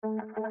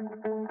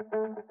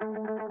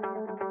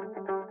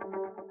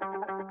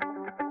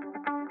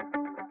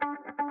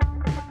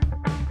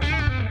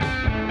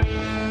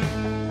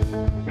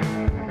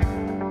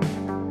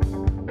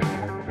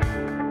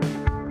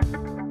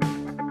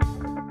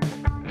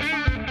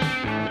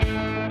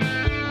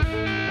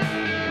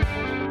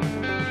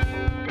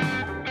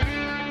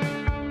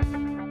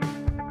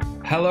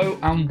Hello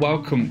and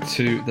welcome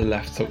to the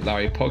Left Hook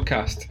Larry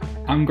podcast.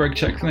 I'm Greg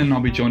Checklin and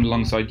I'll be joined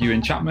alongside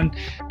Ewan Chapman.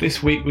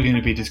 This week we're going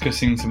to be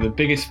discussing some of the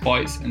biggest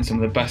fights and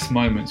some of the best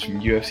moments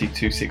from UFC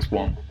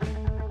 261.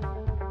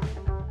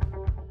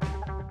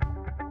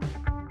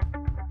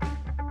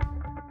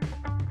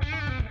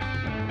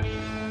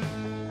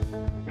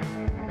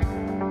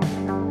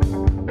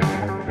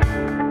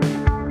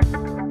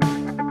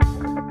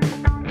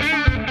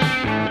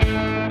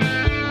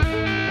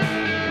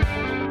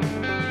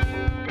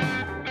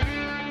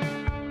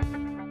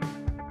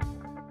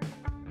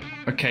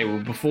 Okay,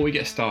 well, before we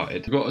get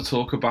started, I've got to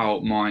talk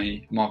about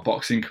my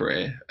boxing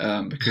career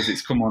because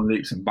it's come on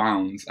leaps and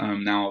bounds.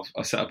 Now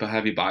I've set up a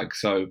heavy bag,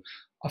 so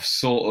I've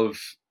sort of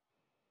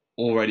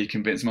already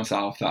convinced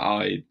myself that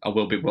I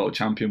will be world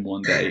champion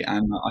one day,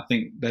 and I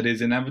think that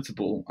is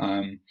inevitable.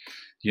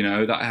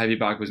 That heavy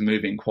bag was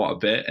moving quite a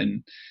bit,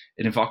 and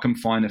if I can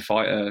find a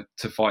fighter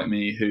to fight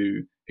me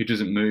who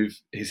doesn't move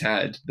his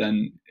head,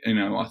 then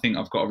I think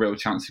I've got a real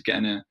chance of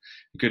getting a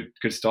good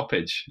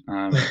stoppage.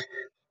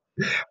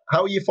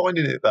 How are you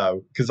finding it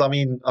though? Because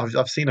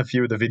I've seen a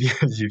few of the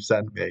videos you've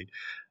sent me,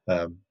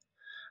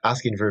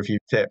 asking for a few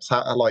tips.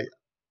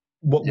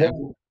 What?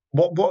 No,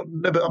 but what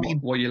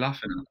are you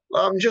laughing at?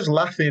 I'm just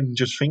laughing,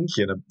 just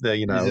thinking.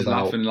 You're just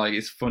laughing like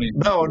it's funny.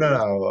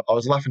 No. I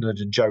was laughing at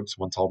a joke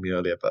someone told me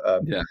earlier, but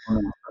how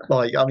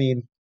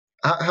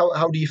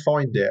do you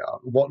find it?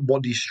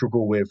 What do you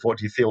struggle with? What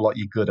do you feel like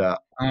you're good at?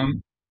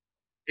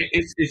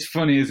 It's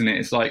funny, isn't it?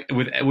 It's like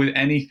with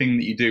anything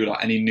that you do,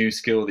 like any new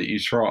skill that you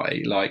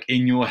try, like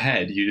in your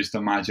head, you just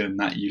imagine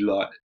that you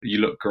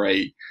look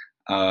great.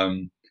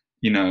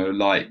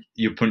 Like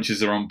your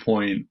punches are on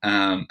point,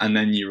 and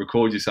then you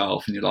record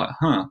yourself, and you're like,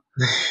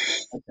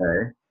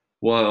 okay,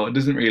 well, it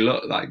doesn't really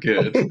look that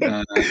good.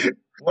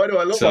 Why do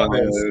I look like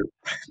this?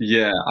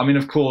 Yeah,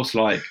 of course,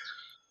 like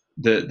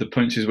the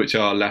punches which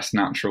are less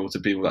natural to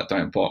people that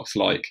don't box,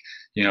 like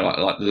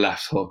like the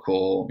left hook,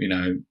 or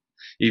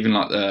even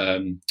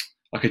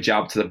like a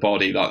jab to the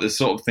body, like the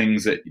sort of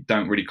things that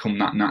don't really come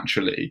that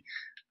naturally.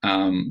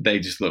 They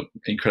just look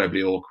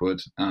incredibly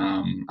awkward,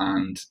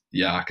 and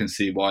yeah, I can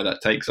see why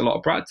that takes a lot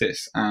of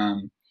practice.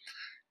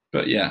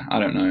 But yeah, I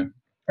don't know.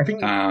 I think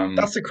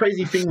that's the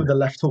crazy thing with the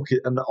left hook,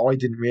 and I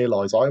didn't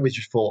realise. I always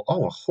just thought,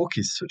 a hook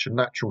is such a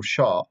natural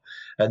shot,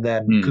 and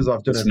then because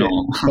I've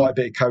done quite a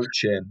bit of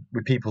coaching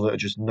with people that are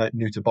just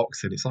new to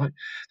boxing, it's like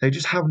they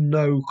just have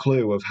no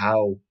clue of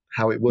how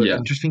it works. Yeah.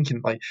 I'm just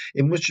thinking, like,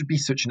 it must just be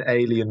such an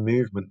alien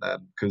movement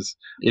then, because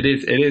it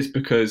is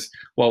because,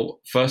 well,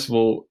 first of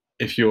all,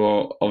 if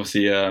you're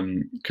obviously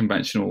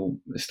conventional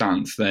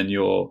stance, then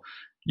your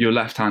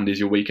left hand is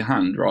your weaker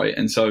hand, right?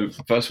 And so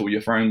first of all, you're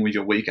throwing with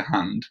your weaker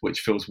hand, which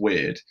feels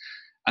weird,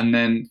 and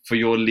then for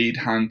your lead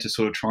hand to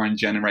sort of try and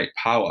generate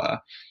power,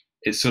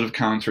 it's sort of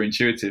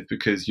counterintuitive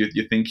because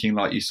you're thinking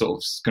like you're sort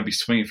of going to be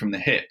swinging from the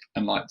hip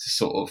and like to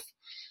sort of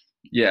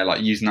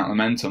like using that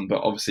momentum,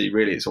 but obviously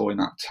really it's all in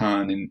that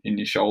turn in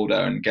your shoulder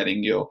and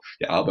getting your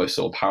elbow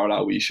sort of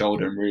parallel with your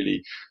shoulder and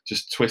really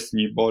just twisting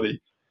your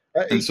body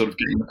and sort of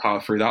getting the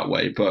power through that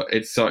way. But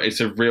it's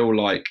a real,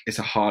 like, it's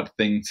a hard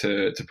thing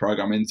to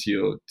program into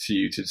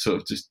you to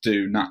sort of just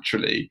do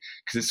naturally,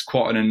 because it's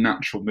quite an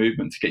unnatural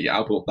movement to get your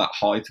elbow up that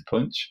high to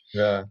punch.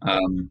 Yeah.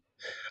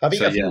 I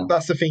think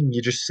that's the thing.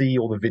 You just see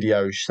all the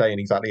videos saying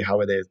exactly how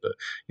it is, but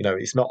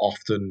it's not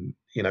often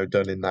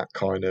done in that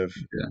kind of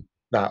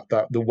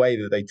that the way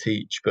that they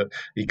teach. But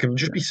it can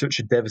just be such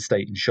a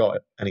devastating shot,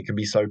 and it can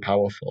be so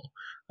powerful.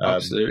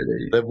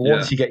 Absolutely. That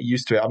once you get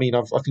used to it, I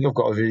think I've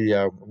got a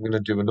video. I'm going to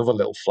do another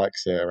little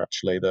flex here,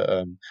 actually. That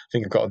I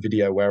think I've got a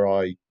video where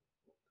I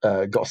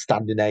got a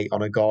standing 8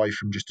 on a guy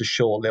from just a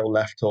short little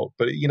left hook.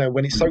 But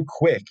when it's so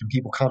quick and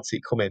people can't see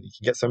it coming, you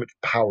can get so much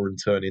power and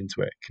turn into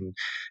it. It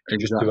can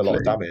just do a lot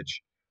of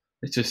damage.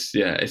 It's just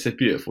it's a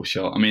beautiful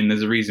shot.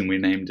 There's a reason we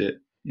named it,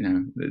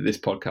 this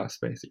podcast,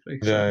 basically.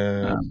 So,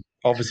 yeah.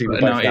 Obviously, we're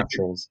both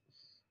naturals.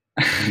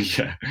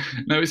 Yeah,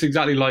 no, it's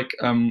exactly like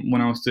when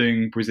I was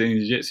doing Brazilian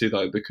Jiu-Jitsu,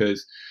 though,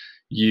 because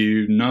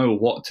you know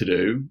what to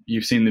do,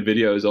 you've seen the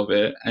videos of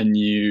it, and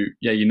you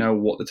know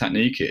what the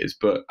technique is,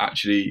 but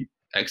actually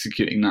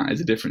executing that is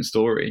a different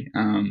story.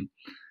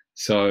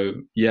 So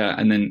yeah,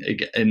 and then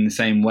in the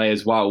same way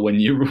as well,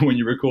 when you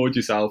record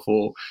yourself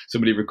or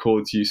somebody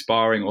records you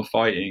sparring or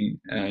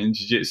fighting in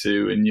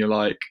jiu-jitsu, and you're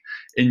like,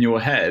 in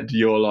your head,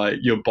 you're like,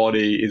 your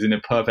body is in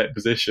a perfect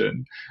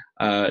position,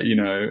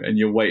 and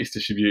your weight's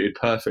distributed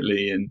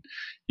perfectly, and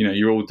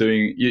you're all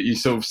doing, you're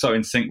sort of so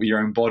in sync with your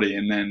own body,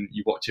 and then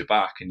you watch it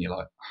back and you're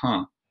like,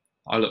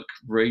 I look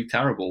really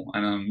terrible,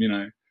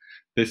 and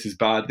this is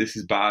bad, but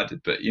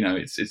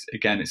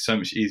it's so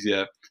much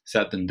easier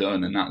said than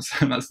done, and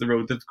that's the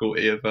real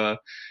difficulty of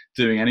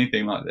doing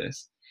anything like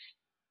this.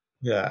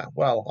 Yeah,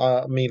 well,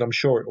 I'm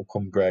sure it will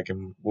come, Greg,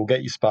 and we'll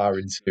get you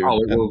sparring soon.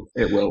 Oh,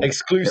 it will.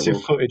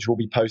 Exclusive footage will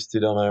be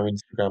posted on our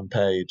Instagram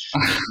page.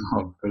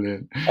 Oh,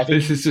 brilliant.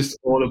 This is just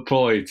all a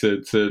ploy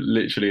to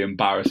literally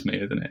embarrass me,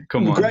 isn't it?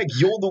 Come on. Greg,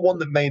 you're the one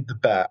that made the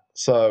bet,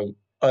 so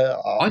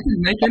I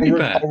didn't make any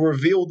bet. I'll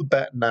reveal the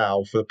bet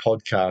now for the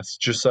podcast,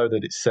 just so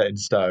that it's set in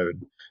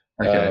stone.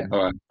 Okay,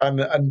 all right.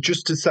 And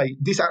just to say,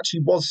 this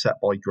actually was set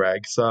by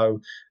Greg, so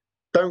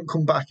don't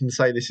come back and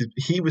say this is.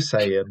 He was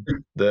saying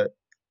that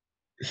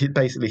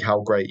basically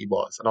how great he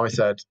was, and I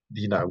said,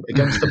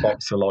 against a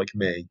boxer like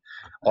me,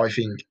 I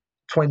think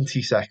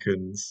 20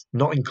 seconds,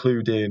 not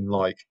including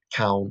like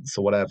counts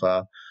or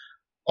whatever,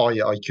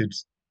 I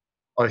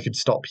could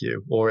stop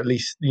you, or at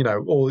least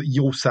or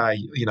you'll say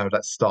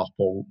let's stop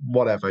or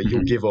whatever.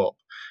 You'll give up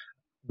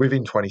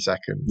within 20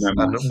 seconds. No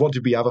And maths. what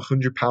did we have,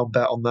 £100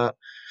 bet on that?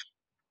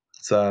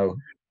 So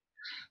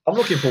I'm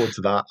looking forward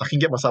to that. I can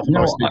get myself a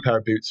nice new pair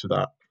of boots for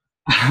that.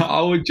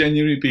 I would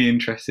genuinely be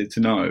interested to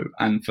know,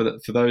 and for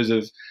those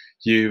of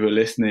you who are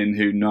listening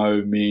who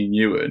know me and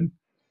Ewan,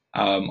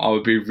 I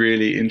would be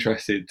really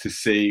interested to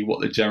see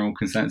what the general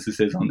consensus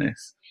is on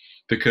this,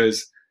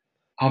 because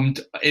I'm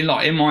in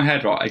my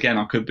head, right? Again,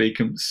 I could be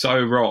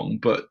so wrong,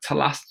 but to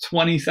last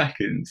 20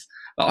 seconds,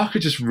 I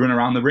could just run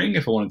around the ring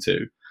if I wanted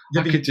to.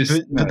 Yeah,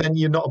 but then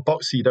you're not a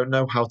boxer. You don't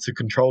know how to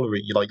control a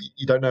ring.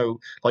 You don't know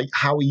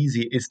how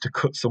easy it is to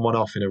cut someone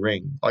off in a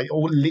ring.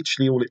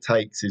 Literally all it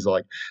takes is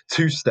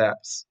 2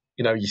 steps.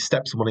 You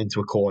step someone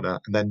into a corner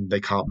and then they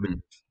can't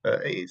move.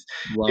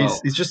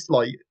 It's just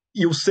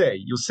you'll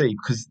see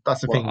because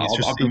that's the thing.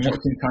 I've been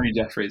watching Tony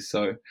Jeffries,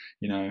 so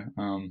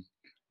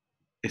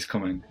it's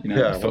coming.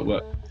 Yeah,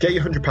 footwork. Get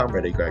your £100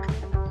 ready, Greg.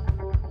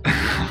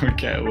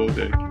 Okay, we'll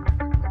do.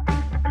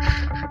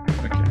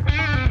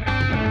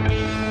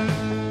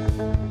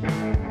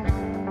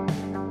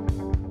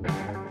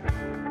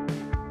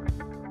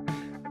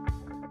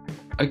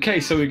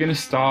 Okay, so we're going to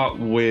start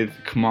with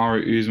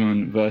Kamaru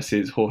Usman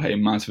versus Jorge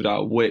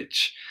Masvidal,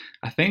 which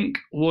I think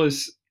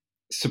was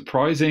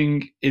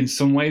surprising in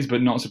some ways,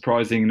 but not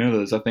surprising in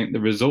others. I think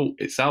the result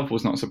itself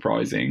was not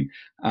surprising.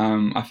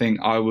 I think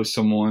I was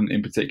someone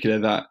in particular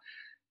that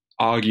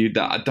argued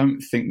that I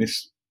don't think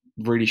this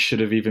really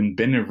should have even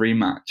been a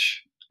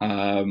rematch.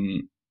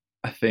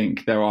 I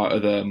think there are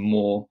other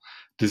more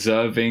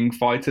deserving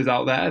fighters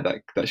out there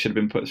that should have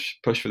been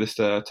pushed for this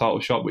title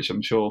shot, which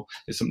I'm sure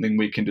is something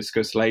we can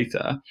discuss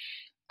later.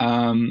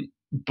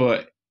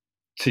 But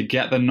to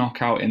get the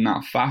knockout in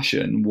that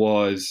fashion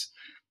was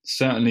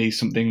certainly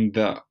something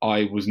that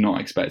I was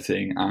not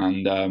expecting.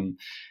 And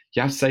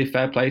you have to say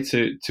fair play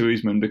to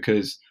Usman,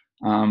 because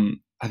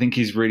I think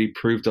he's really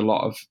proved a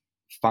lot of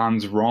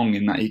fans wrong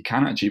in that he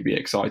can actually be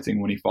exciting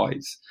when he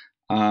fights.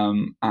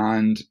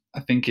 And I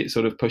think it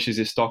sort of pushes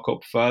his stock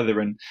up further,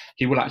 and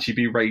he will actually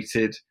be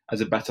rated as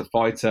a better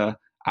fighter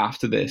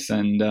after this.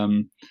 And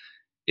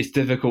it's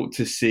difficult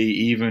to see,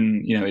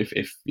 even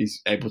if he's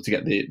able to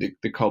get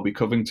the Colby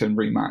Covington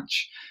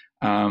rematch,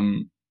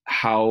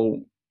 how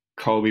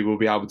Colby will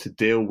be able to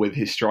deal with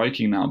his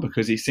striking now,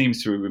 because he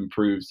seems to have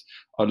improved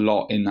a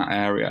lot in that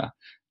area.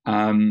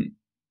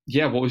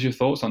 What was your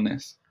thoughts on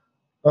this?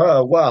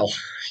 Well,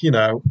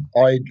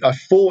 I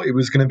thought it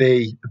was going to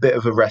be a bit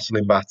of a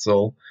wrestling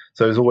battle.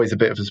 So it was always a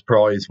bit of a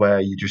surprise where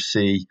you just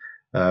see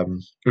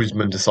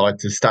Usman decide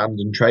to stand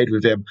and trade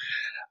with him.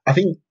 I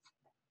think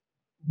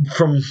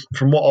from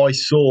what I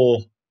saw,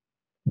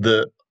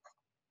 the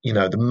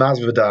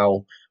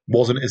Masvidal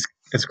wasn't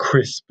as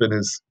crisp and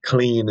as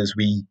clean as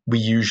we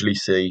usually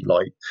see,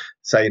 like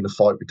say in the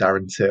fight with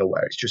Darren Till,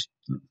 where it's just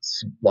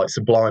like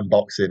sublime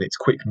boxing. It's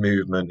quick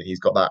movement. He's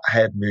got that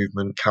head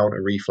movement,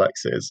 counter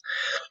reflexes.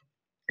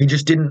 He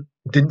just didn't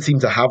seem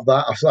to have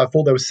that. I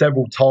thought there were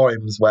several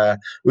times where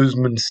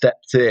Usman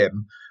stepped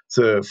in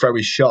to throw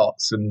his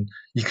shots, and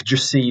you could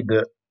just see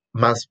that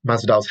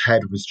Masvidal's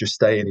head was just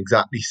staying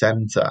exactly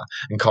center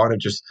and kind of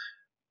just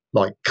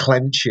like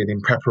clenching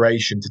in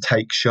preparation to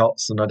take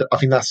shots. And I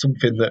think that's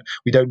something that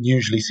we don't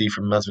usually see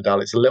from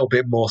Masvidal. It's a little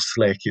bit more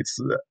slick. It's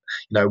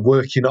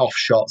working off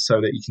shots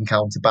so that he can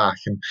counter back.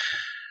 And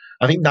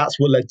I think that's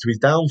what led to his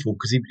downfall,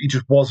 because he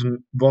just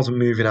wasn't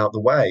moving out the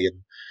way.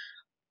 And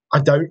I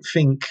don't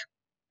think,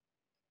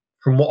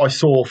 from what I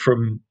saw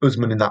from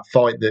Usman in that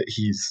fight, that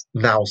he's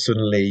now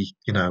suddenly,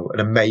 an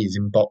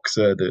amazing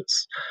boxer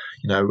that's,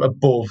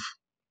 above,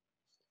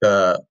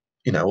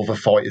 other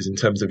fighters in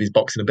terms of his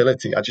boxing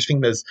ability. I just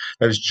think there's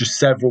just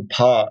several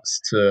parts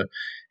to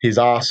his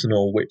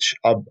arsenal which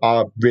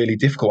are really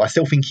difficult. I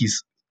still think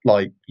he's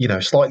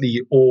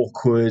slightly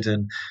awkward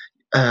and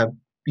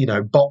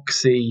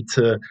boxy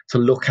to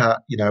look at,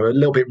 a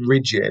little bit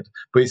rigid.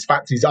 But his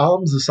fact, his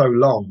arms are so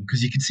long,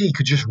 because you can see he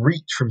could just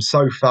reach from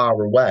so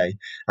far away,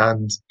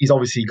 and he's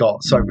obviously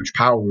got so much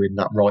power in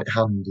that right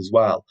hand as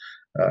well.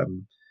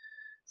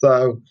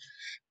 I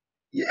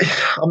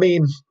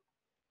mean,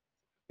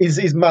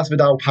 is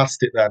Masvidal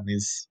past it then?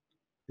 Is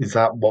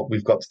that what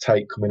we've got to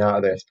take coming out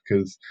of this?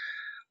 Because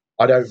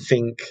I don't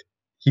think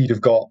he'd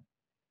have got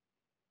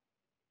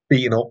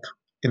beaten up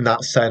in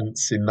that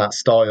sense, in that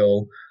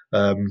style,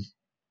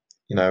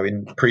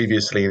 in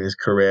previously in his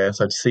career.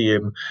 So to see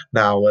him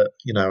now at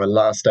a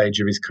latter stage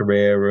of his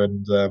career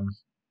and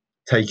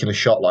taking a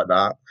shot like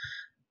that,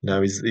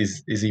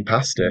 is he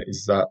past it?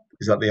 Is that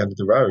the end of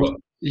the road? Well,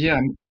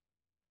 yeah,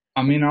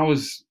 I mean, I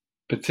was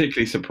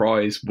particularly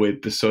surprised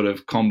with the sort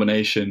of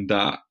combination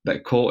that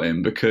caught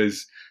him,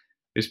 because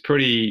it's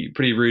pretty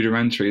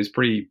rudimentary. It's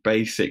pretty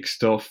basic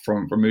stuff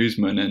from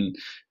Usman,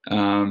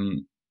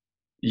 and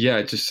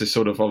just to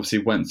sort of obviously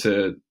went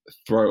to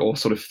throw or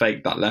sort of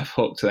fake that left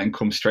hook to then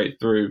come straight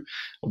through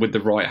with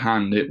the right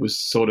hand. It was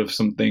sort of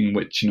something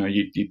which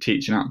you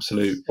teach an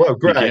absolute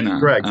beginner.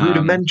 Greg,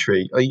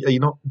 rudimentary. Are you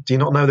not? Do you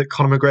not know that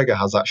Conor McGregor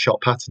has that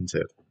shot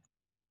patented?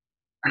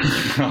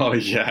 Oh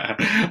yeah,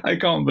 I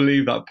can't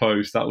believe that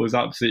post. That was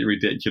absolutely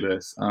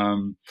ridiculous.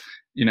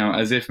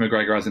 As if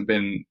McGregor hasn't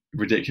been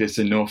ridiculous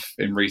enough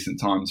in recent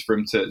times for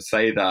him to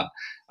say that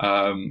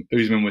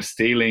Usman was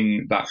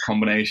stealing that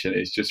combination.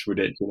 It's just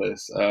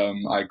ridiculous.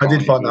 I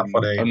did find that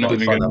funny. I'm not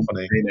even going to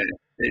say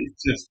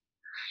it.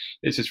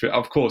 It's just,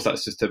 of course,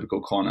 that's just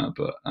typical Conor.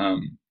 But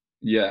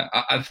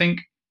I think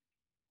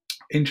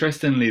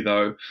interestingly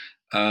though,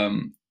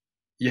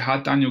 you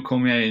had Daniel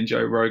Cormier and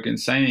Joe Rogan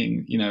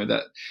saying,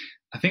 that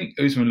I think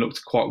Usman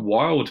looked quite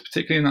wild,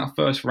 particularly in that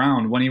first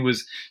round when he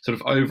was sort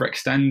of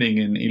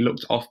overextending and he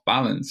looked off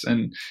balance.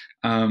 And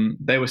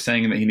they were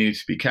saying that he needed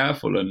to be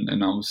careful, and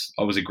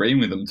I was agreeing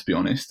with them, to be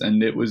honest.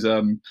 And it was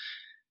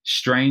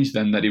strange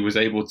then that he was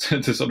able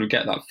to sort of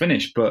get that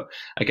finish. But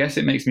I guess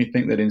it makes me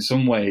think that in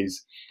some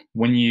ways,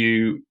 when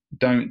you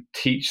don't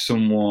teach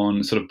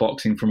someone sort of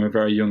boxing from a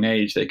very young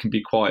age, they can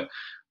be quite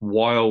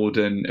wild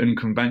and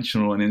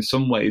unconventional, and in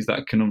some ways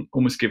that can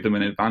almost give them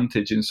an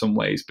advantage in some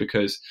ways,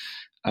 because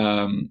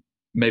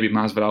maybe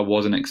Masvidal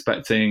wasn't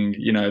expecting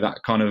that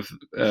kind of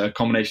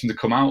combination to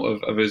come out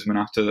of Usman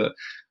after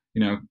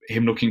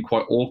him looking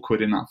quite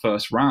awkward in that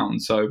first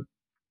round. So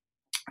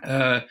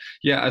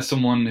as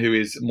someone who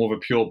is more of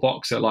a pure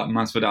boxer like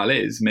Masvidal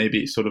is,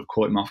 maybe it sort of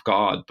caught him off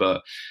guard,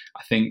 but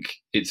I think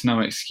it's no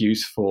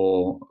excuse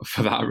for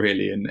that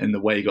really, and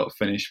the way he got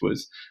finished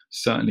was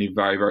certainly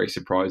very, very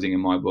surprising in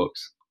my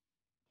books.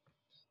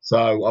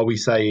 So are we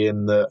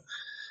saying that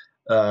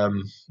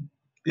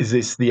is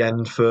this the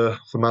end for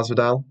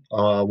Masvidal?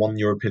 I want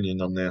your opinion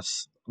on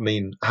this. I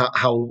mean,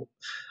 how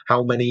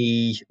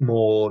many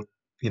more,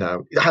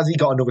 has he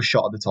got another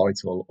shot at the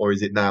title, or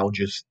is it now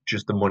just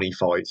the money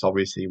fights,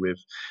 obviously with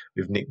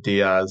Nick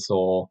Diaz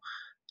or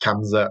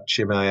Khamzat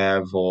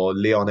Chimaev or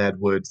Leon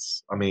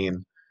Edwards? I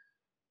mean,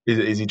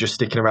 is he just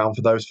sticking around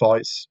for those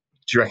fights?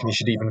 Do you reckon he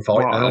should even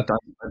fight now?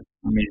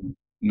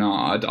 No,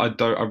 I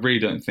don't. I really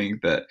don't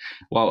think that.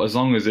 Well, as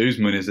long as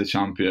Usman is the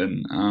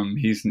champion,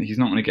 he's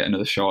not going to get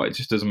another shot. It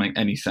just doesn't make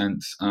any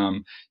sense.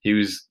 He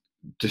was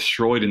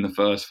destroyed in the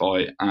first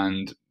fight,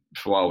 and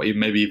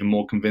maybe even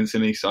more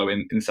convincingly so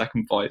in the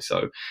second fight.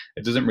 So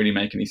it doesn't really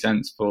make any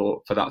sense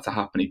for that to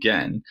happen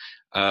again.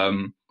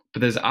 But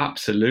there's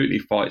absolutely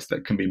fights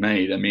that can be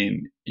made. I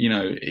mean,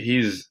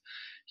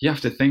 you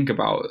have to think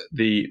about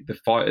the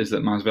fighters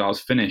that Masvidal's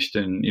finished,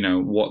 and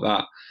what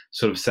that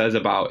sort of says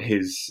about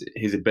his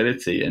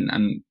ability,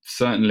 and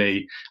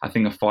certainly I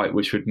think a fight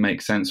which would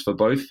make sense for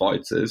both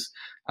fighters,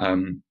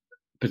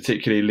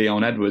 particularly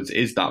Leon Edwards,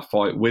 is that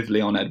fight with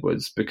Leon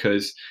Edwards,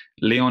 because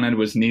Leon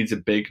Edwards needs a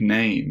big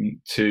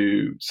name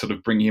to sort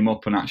of bring him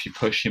up and actually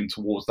push him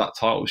towards that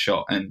title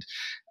shot. And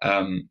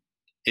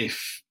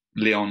if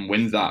Leon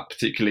wins that,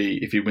 particularly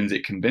if he wins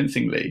it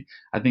convincingly,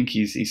 I think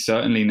he's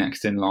certainly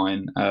next in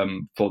line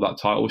for that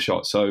title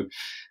shot. So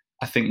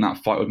I think that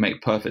fight would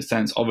make perfect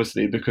sense.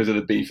 Obviously, because of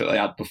the beef that they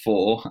had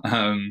before,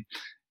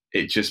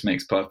 it just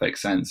makes perfect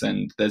sense.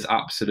 And there's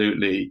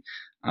absolutely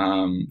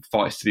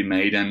fights to be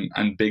made,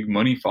 and big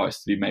money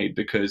fights to be made,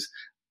 because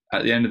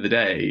at the end of the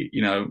day,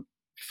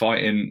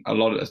 fighting a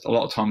lot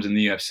of times in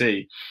the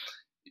UFC,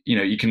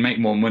 you can make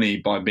more money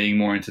by being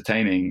more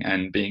entertaining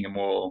and being a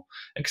more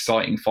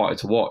exciting fighter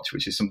to watch,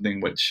 which is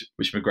something which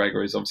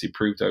McGregor has obviously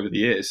proved over the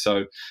years.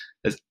 So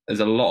there's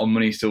a lot of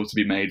money still to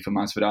be made for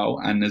Masvidal,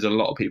 and there's a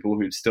lot of people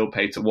who'd still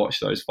pay to watch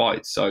those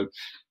fights. So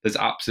there's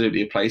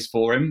absolutely a place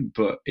for him,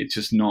 but it's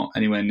just not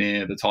anywhere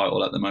near the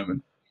title at the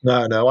moment.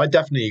 No, I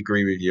definitely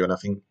agree with you, and I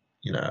think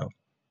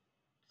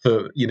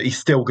he's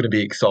still going to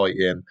be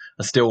exciting.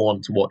 I still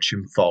want to watch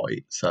him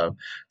fight. So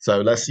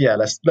let's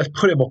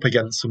put him up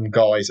against some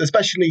guys,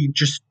 especially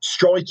just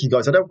striking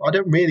guys. I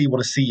don't really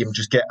want to see him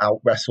just get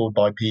out wrestled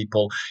by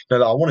people. I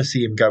want to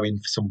see him go in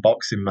for some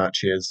boxing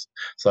matches.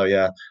 So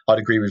yeah, I'd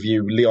agree with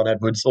you, Leon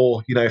Edwards,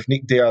 or if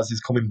Nick Diaz is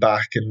coming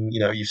back, and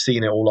you've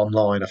seen it all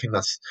online, I think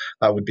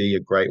that would be a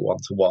great one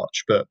to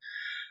watch. But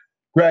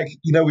Greg,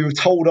 we were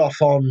told off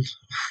on,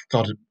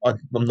 God,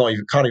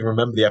 can't even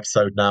remember the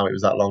episode now. It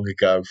was that long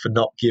ago, for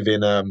not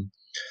giving Jan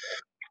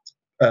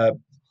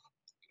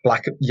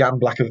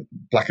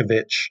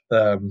Blachowicz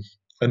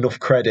enough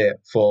credit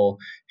for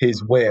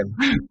his win.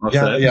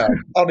 Yeah.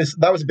 Honest,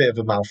 that was a bit of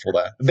a mouthful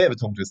there, a bit of a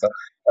tongue twister.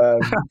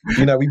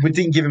 We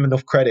didn't give him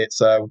enough credit.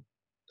 So,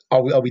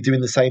 are we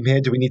doing the same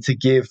here? Do we need to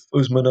give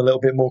Usman a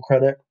little bit more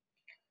credit?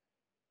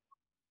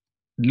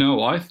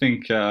 No, I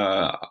think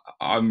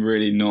I'm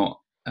really not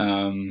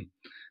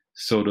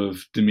sort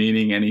of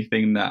demeaning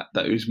anything that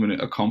Usman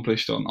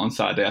accomplished on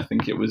Saturday. I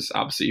think it was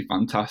absolutely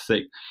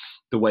fantastic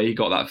the way he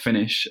got that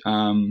finish.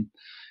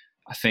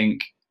 I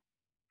think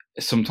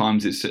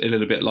sometimes it's a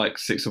little bit like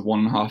 6 of one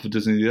and half a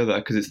dozen of the other,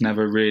 because it's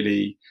never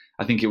really,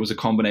 I think it was a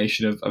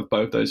combination of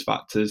both those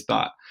factors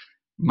that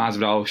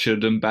Masvidal should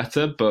have done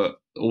better, but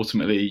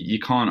ultimately you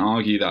can't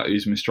argue that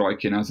Usman's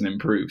striking hasn't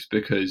improved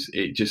because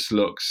it just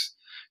looks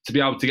to be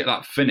able to get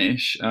that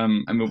finish. I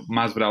mean,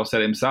 Masvidal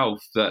said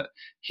himself that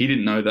he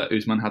didn't know that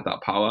Usman had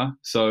that power.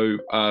 So,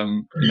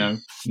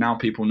 now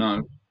people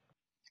know.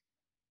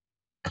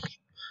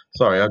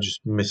 Sorry, I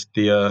just missed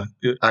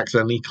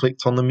accidentally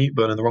clicked on the mute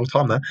button at the wrong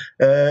time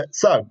there.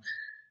 So,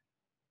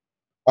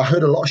 I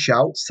heard a lot of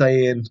shouts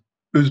saying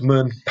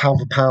Usman, pound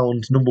for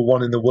pound, number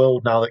one in the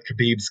world now that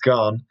Khabib's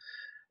gone.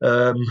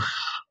 I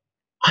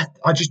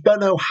just don't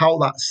know how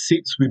that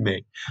sits with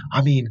me.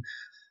 I mean,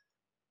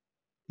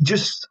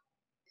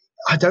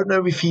 I don't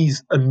know if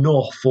he's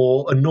enough,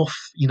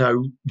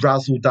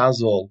 razzle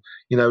dazzle,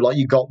 like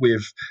you got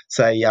with,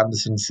 say,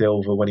 Anderson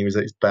Silva when he was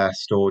at his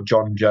best, or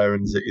John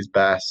Jones at his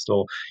best,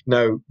 or,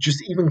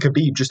 just even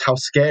Khabib, just how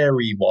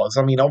scary he was.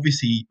 I mean,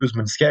 obviously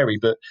Usman's scary,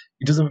 but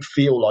it doesn't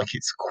feel like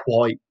it's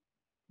quite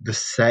the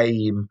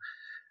same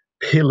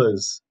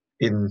pillars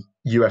in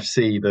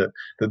UFC that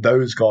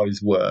those guys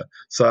were.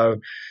 So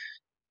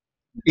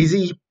is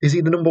he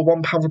the number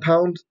one pound for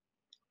pound?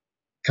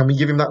 Can we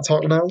give him that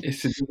title now?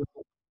 It's a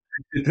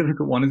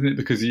difficult one, isn't it?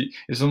 Because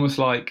it's almost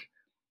like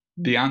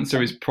the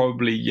answer is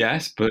probably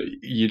yes, but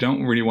you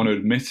don't really want to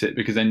admit it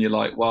because then you're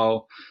like,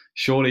 well,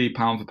 surely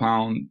pound for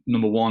pound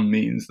number one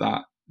means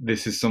that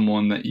this is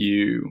someone that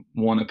you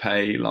want to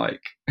pay,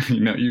 like,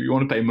 you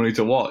want to pay money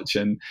to watch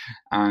and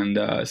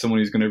someone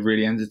who's going to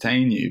really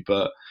entertain you.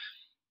 But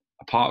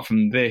apart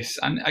from this,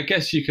 and I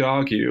guess you could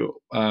argue,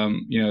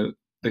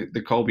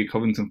 the Colby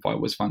Covington fight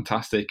was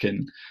fantastic,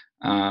 and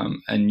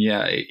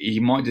yeah,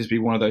 he might just be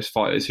one of those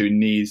fighters who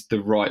needs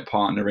the right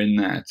partner in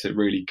there to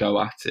really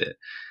go at it.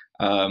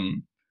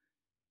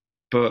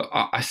 But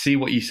I see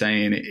what you're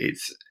saying.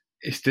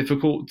 It's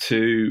difficult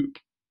to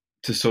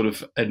sort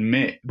of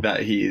admit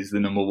that he is the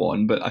number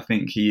one, but I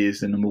think he is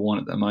the number one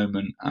at the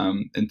moment.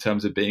 In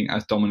terms of being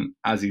as dominant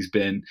as he's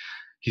been,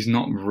 he's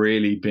not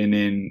really been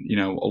in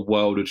a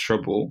world of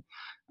trouble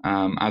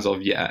as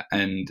of yet,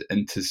 and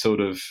to sort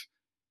of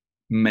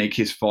make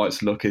his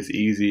fights look as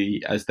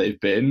easy as they've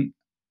been,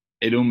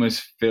 it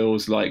almost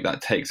feels like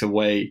that takes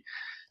away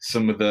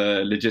some of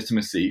the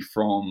legitimacy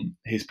from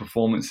his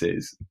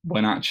performances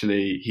when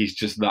actually he's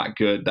just that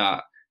good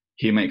that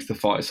he makes the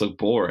fights look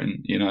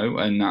boring,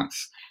 and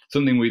that's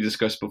something we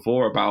discussed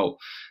before about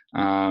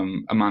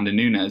Amanda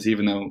Nunes.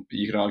 Even though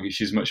you could argue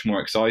she's much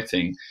more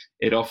exciting,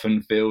 it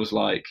often feels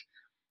like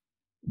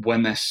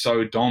when they're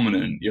so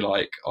dominant, you're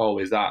like, oh,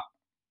 is that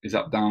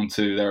down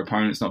to their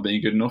opponents not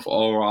being good enough,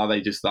 or are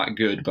they just that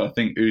good? But I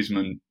think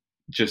Usman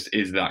just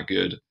is that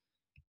good.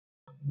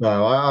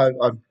 No, I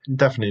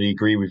definitely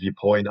agree with your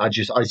point. I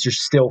just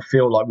still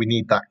feel like we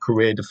need that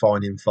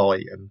career-defining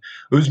fight, and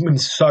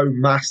Usman's so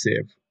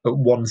massive at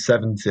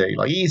 170.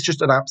 Like, he's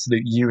just an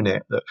absolute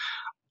unit that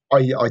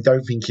I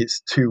don't think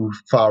it's too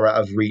far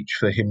out of reach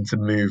for him to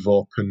move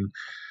up and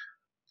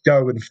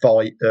go and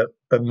fight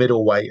at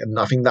middleweight. And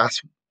I think that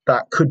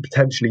could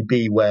potentially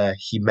be where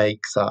he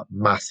makes that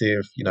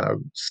massive,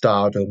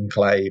 stardom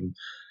claim.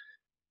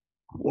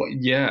 Well,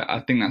 yeah, I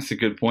think that's a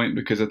good point,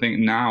 because I think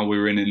now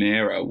we're in an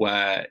era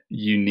where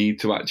you need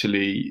to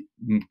actually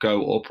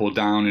go up or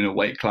down in a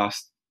weight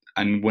class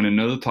and win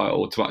another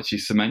title to actually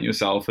cement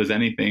yourself as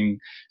anything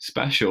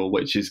special,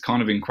 which is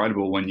kind of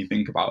incredible when you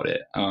think about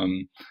it,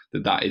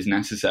 that is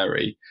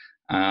necessary.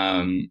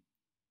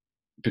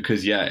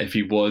 Because, yeah, if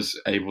he was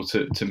able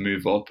to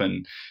move up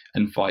and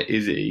fight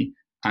Izzy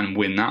and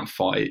win that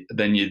fight,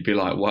 then you'd be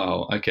like,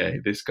 wow, okay,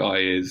 this guy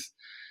is,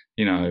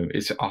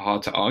 it's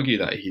hard to argue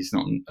that he's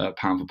not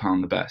pound for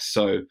pound the best.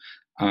 So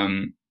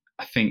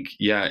I think,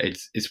 yeah,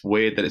 it's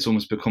weird that it's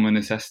almost become a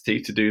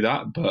necessity to do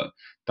that, but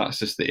that's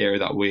just the era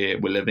that we're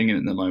living in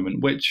at the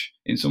moment, which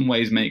in some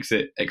ways makes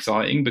it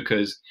exciting,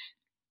 because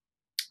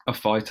a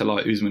fighter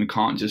like Usman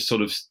can't just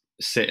sort of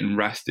sit and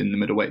rest in the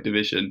middleweight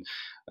division,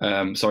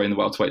 in the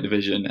welterweight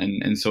division,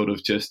 and sort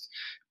of just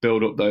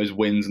build up those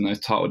wins and those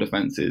title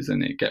defenses,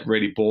 and it get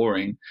really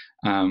boring.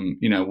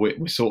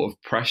 We're sort of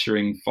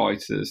pressuring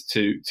fighters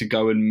to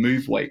go and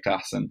move weight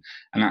class and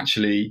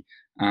actually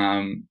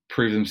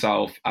prove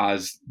themselves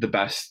as the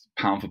best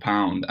pound for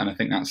pound. And I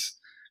think that's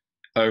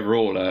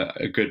overall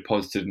a good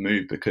positive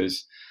move,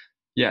 because,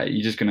 yeah,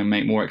 you're just going to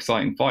make more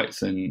exciting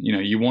fights, and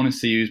you want to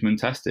see Usman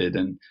tested.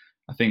 And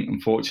I think,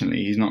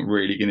 unfortunately, he's not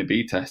really going to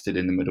be tested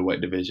in the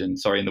middleweight division.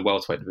 Sorry, in the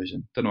welterweight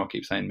division. Don't know why I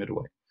keep saying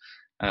middleweight.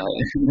 I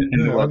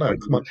know.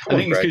 I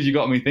think it's because you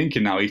got me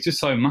thinking now. He's just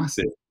so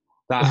massive.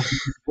 That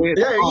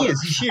yeah, he is.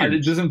 He's huge. And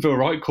it doesn't feel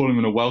right calling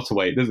him a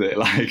welterweight, does it?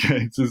 Like,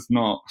 it's just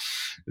not.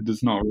 It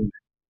does not. Really.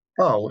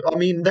 Oh, I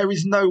mean, there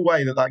is no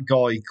way that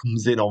guy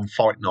comes in on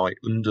fight night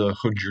under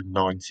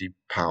 190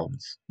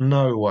 pounds.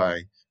 No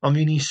way. I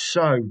mean, he's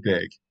so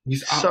big.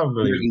 He's so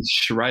absolutely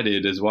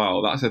shredded as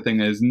well. That's the thing.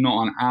 There's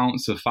not an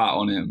ounce of fat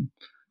on him.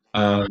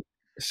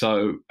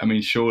 So, I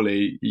mean,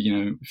 surely,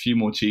 a few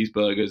more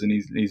cheeseburgers and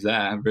he's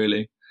there,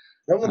 really.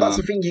 Well, that's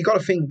the thing. You got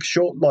to think,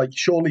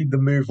 surely the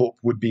move up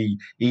would be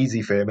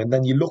easy for him. And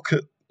then you look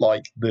at,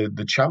 like,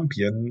 the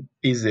champion,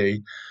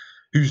 Izzy.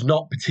 who's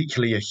not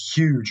particularly a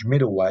huge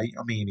middleweight.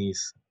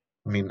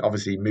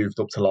 Obviously he moved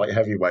up to light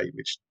heavyweight,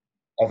 which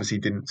obviously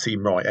didn't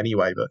seem right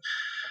anyway. But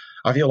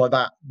I feel like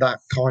that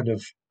kind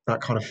of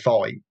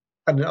fight,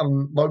 and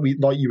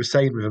like you were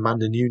saying with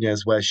Amanda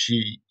Nunes, where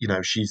she's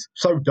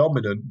so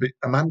dominant, but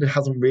Amanda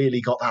hasn't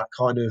really got that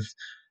kind of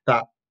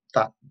that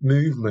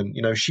movement.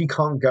 She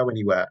can't go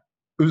anywhere.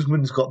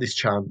 Usman's got this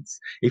chance.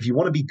 If you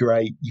want to be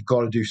great, you've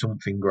got to do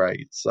something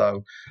great.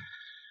 So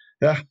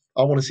yeah,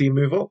 I want to see him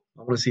move up.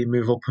 I want to see him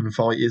move up and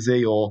fight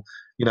Izzy, or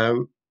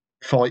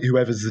fight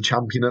whoever's the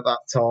champion at that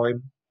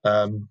time.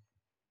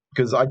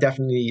 Because I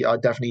definitely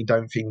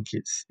don't think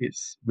it's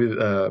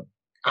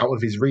out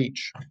of his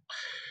reach.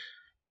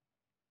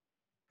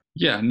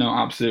 Yeah, no,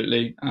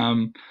 absolutely.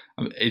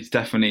 It's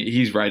definitely,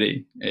 he's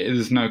ready.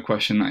 There's no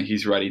question that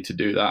he's ready to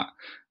do that.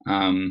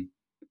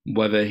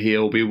 Whether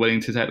he'll be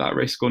willing to take that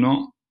risk or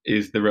not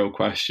is the real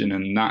question,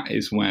 and that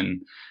is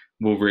when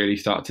we'll really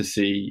start to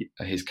see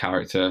his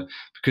character.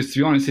 Because to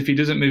be honest, if he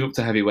doesn't move up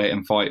to heavyweight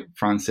and fight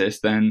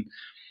Francis, then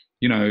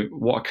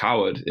what a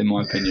coward, in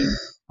my opinion.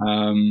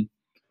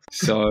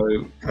 So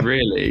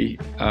really,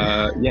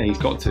 yeah, he's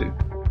got to.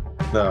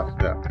 Yeah.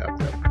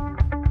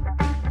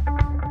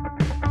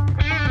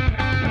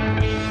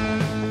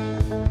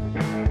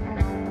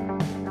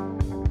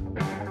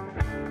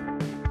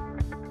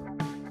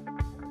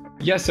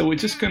 Yeah, so we're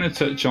just going to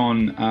touch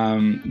on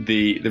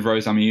the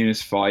Rose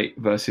Namajunas fight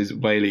versus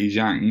Weili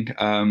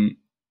Zhang.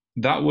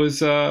 That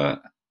was, I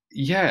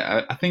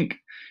think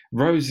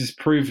Rose has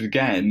proved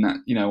again that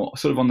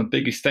sort of on the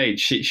biggest stage,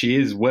 she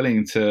is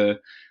willing to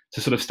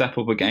sort of step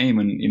up a game,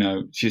 and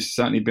she's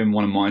certainly been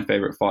one of my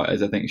favorite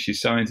fighters. I think she's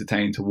so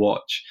entertaining to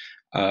watch.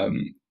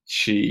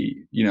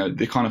 She,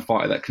 the kind of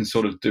fighter that can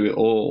sort of do it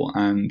all,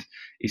 and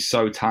is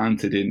so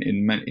talented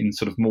in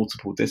sort of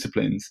multiple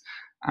disciplines,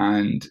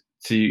 and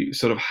to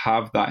sort of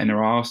have that in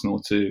her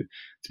arsenal to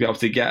be able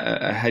to get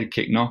a head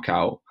kick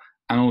knockout,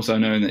 and also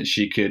knowing that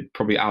she could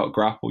probably out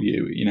grapple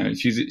you.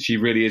 She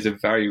really is a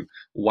very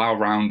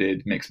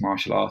well-rounded mixed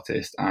martial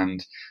artist,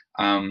 and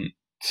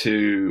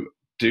to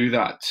do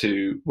that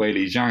to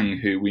Weili Zhang,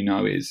 who we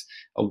know is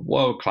a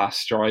world-class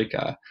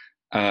striker,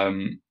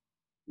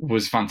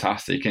 was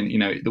fantastic. And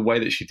the way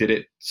that she did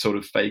it, sort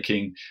of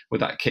faking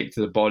with that kick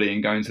to the body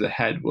and going to the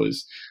head,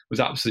 was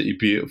absolutely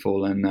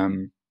beautiful.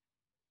 And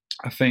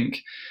I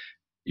think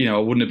I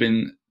wouldn't have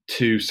been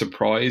too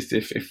surprised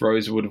if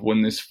Rose would have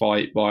won this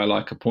fight by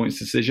like a points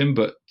decision,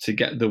 but to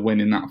get the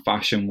win in that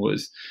fashion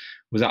was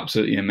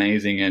absolutely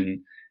amazing. And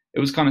it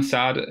was kind of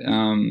sad,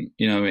 in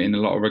a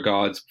lot of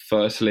regards.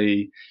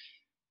 Firstly,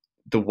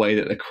 the way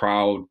that the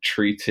crowd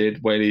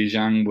treated Weili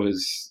Zhang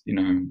was,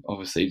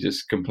 obviously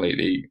just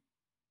completely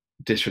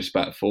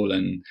disrespectful,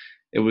 and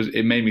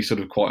it made me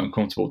sort of quite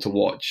uncomfortable to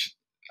watch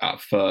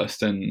at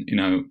first, and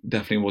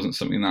definitely wasn't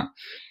something that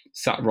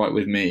sat right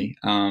with me.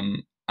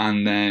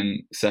 And then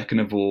second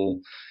of all,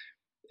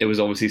 it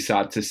was obviously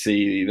sad to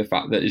see the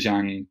fact that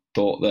Zhang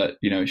thought that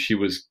she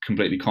was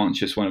completely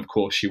conscious, when of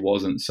course she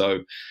wasn't. So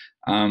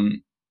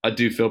I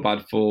do feel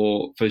bad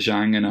for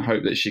Zhang, and I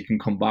hope that she can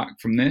come back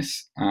from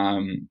this,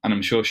 and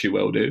I'm sure she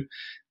will do.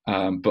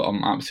 But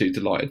I'm absolutely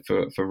delighted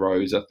for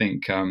Rose. I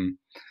think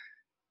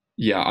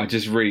I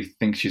just really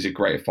think she's a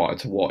great fighter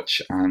to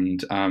watch,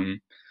 and I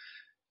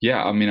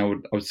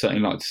would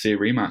certainly like to see a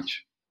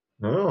rematch.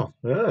 Oh,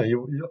 yeah,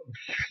 you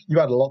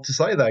had a lot to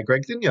say there,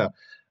 Greg, didn't you?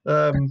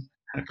 No,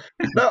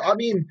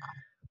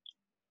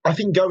 I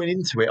think going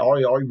into it,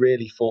 I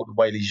really thought that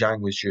Weili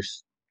Zhang was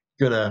just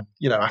gonna,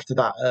 after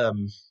that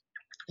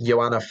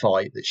Joanna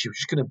fight, that she was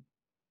just gonna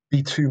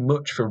be too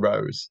much for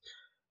Rose,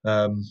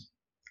 and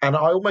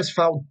I almost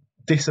felt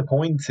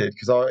disappointed,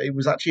 because it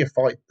was actually a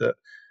fight that,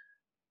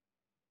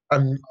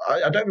 and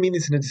I don't mean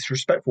this in a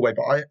disrespectful way,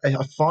 but I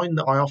find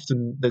that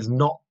there's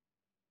not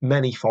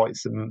many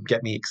fights that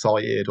get me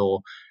excited,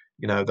 or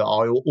that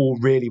I all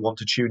really want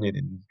to tune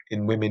in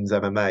women's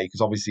MMA,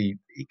 because obviously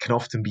it can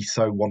often be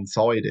so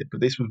one-sided.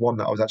 But this was one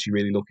that I was actually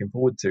really looking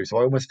forward to. So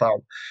I almost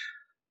felt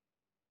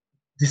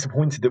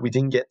disappointed that we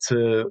didn't get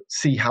to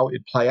see how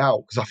it'd play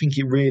out, because I think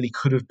it really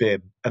could have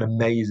been an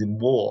amazing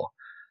war,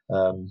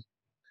 and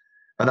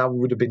that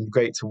would have been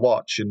great to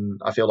watch. And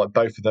I feel like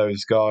both of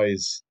those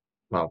girls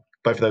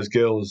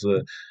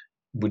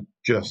would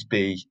just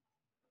be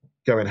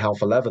going hell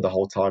for leather the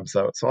whole time.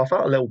 So I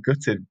felt a little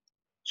gutted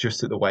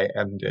just at the way it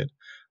ended.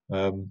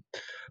 But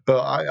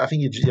I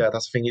think that's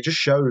the thing. It just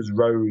shows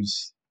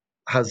Rose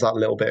has that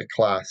little bit of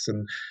class,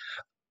 and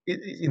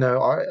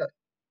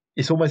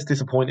it's almost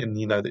disappointing,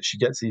 that she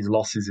gets these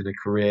losses in her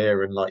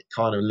career and like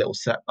kind of little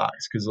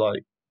setbacks, because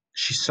like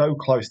she's so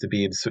close to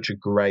being such a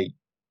great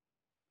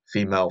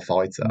female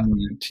fighter.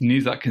 She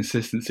needs that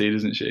consistency,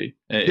 doesn't she?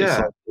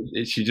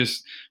 She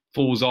just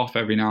falls off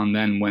every now and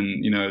then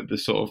when the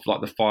sort of like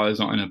the fire's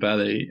not in her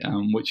belly,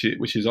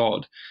 which is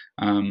odd.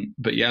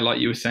 But yeah, like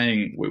you were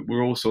saying,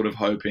 we're all sort of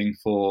hoping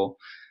for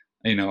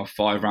a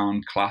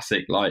 5-round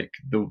classic, like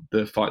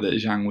the fight that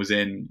Zhang was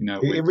in.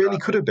 It really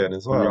could have been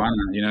as well.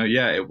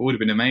 Rihanna, it would have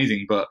been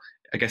amazing. But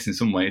I guess in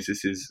some ways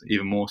this is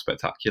even more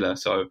spectacular.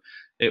 So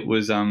it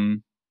was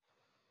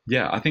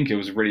yeah, I think it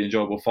was a really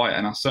enjoyable fight,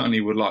 and I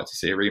certainly would like to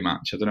see a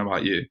rematch. I don't know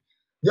about you.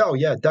 Yeah, oh,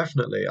 yeah,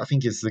 definitely. I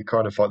think it's the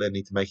kind of fight they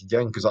need to make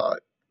again because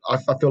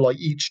I feel like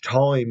each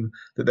time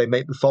that they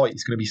make the fight,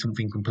 it's going to be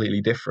something completely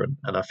different.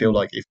 And I feel Mm.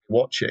 like if we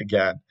watch it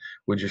again,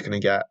 we're just going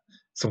to get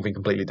something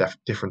completely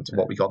different to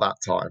what we got that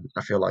time.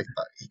 I feel like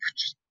that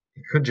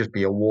it could just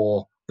be a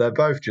war. They're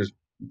both just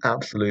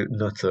absolute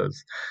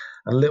nutters.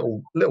 And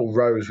little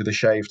Rose with a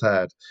shaved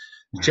head.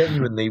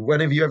 Genuinely,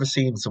 when have you ever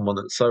seen someone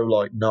that's so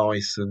like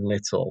nice and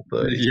little,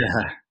 but it's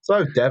Yeah,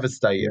 so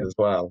devastating yeah. as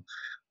well?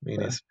 I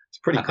mean, it's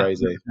pretty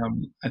crazy.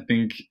 I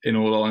think, in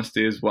all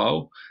honesty, as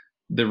well,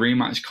 the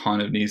rematch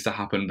kind of needs to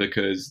happen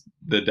because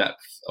the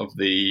depth of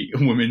the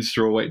women's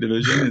strawweight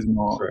division is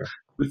not True.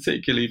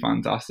 particularly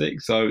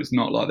fantastic. So it's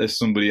not like there's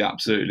somebody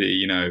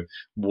absolutely,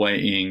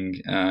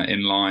 waiting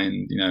in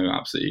line,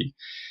 absolutely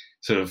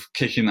sort of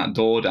kicking that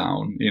door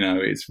down.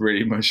 It's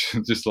really much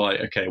just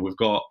like, okay, we've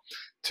got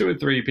two or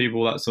three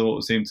people that sort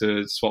of seem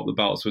to swap the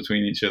belts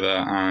between each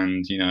other,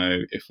 and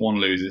if one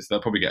loses,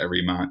 they'll probably get a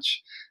rematch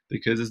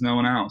because there's no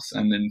one else.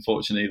 And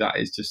unfortunately, that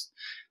is just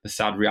the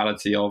sad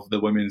reality of the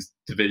women's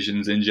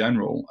divisions in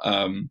general.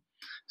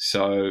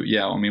 So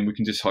yeah, I mean, we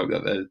can just hope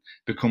that there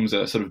becomes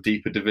a sort of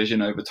deeper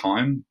division over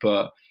time,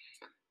 but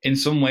in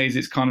some ways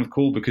it's kind of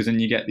cool because then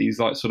you get these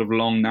like sort of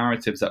long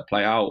narratives that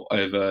play out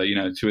over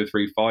two or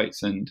three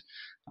fights, and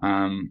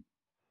there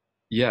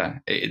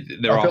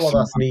I are feel like some.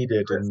 that's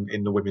needed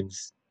in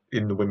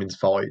the women's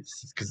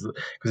fights because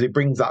it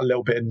brings that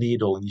little bit of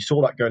needle, and you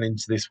saw that going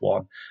into this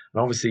one,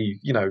 and obviously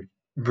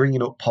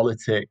bringing up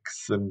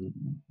politics and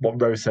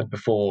what Rose said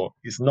before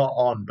is not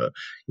on, but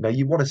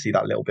you want to see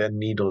that little bit of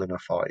needle in a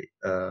fight.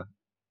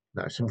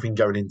 Something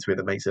going into it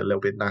that makes it a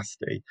little bit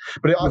nasty.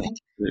 But I Yeah, think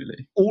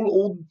absolutely.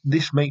 all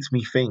this makes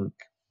me think,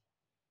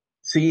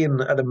 seeing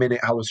at the minute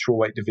how the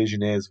strawweight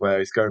division is, where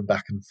it's going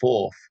back and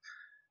forth,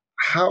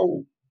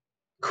 how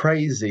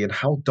crazy and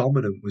how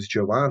dominant was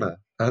Joanna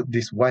at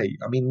this weight.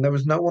 I mean, there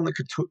was no one that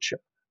could touch her,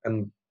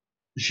 and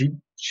she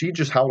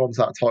just held on to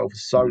that title for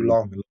so Mm-hmm.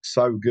 long and looked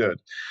so good.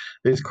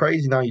 But it's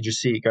crazy now you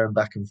just see it going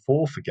back and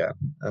forth again,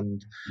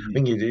 and I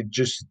think it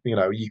just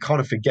you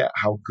kind of forget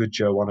how good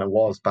Joanna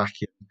was back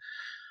in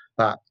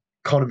that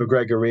Conor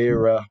McGregor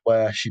era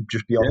where she'd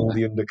just be on all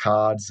Yeah. the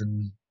undercards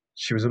and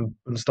she was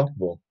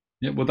unstoppable.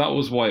 Yeah, well, that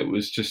was why it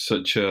was just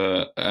such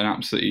an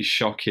absolutely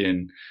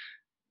shocking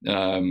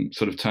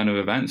sort of turn of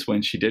events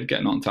when she did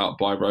get knocked out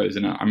by Rose.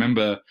 And I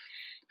remember,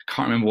 I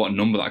can't remember what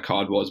number that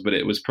card was, but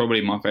it was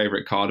probably my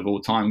favorite card of all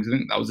time because I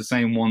think that was the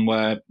same one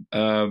where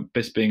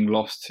Bisping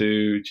lost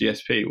to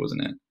GSP,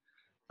 wasn't it?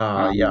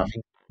 Yeah, I Um,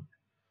 think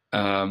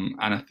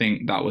and I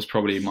think that was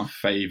probably my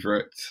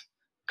favorite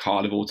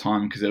card of all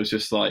time because it was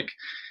just like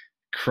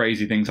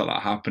crazy things like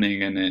that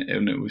happening, and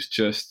it was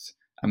just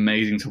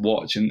amazing to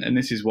watch. And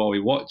this is why we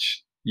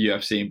watch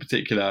UFC in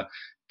particular.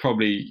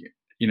 Probably,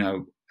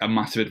 a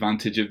massive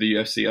advantage of the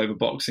UFC over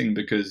boxing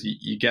because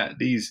you get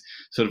these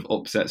sort of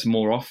upsets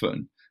more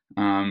often,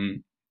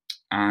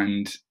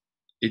 and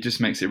it just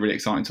makes it really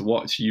exciting to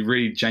watch. You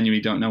really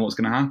genuinely don't know what's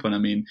going to happen. I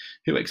mean,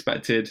 who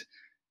expected,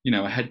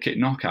 a head kick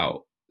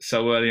knockout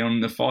so early on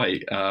in the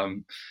fight?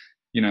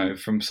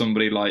 From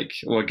somebody like,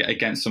 or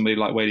against somebody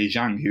like Weili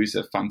Zhang, who's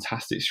a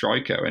fantastic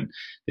striker. And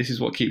this is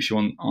what keeps you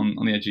on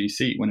the edge of your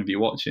seat whenever you're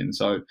watching.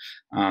 So,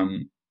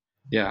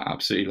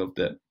 absolutely loved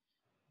it.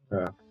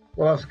 yeah.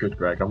 Well, that's good,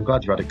 Greg. I'm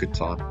glad you had a good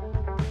time.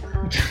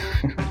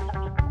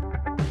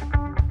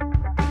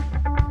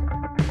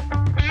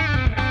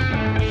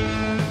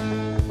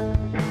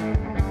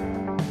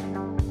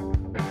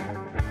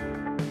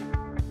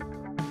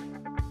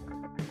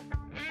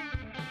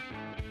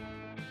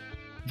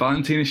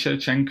 Valentina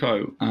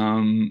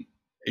Shevchenko,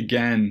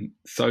 again,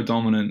 so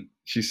dominant.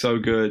 She's so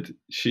good.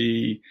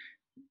 She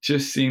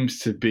just seems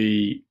to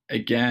be,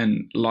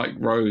 again, like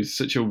Rose,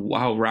 such a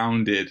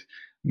well-rounded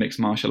mixed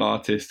martial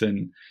artist.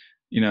 And,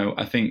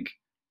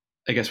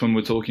 I guess when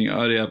we we're talking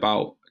earlier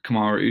about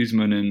Kamaru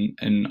Usman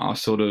and our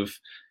sort of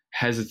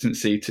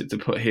hesitancy to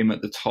put him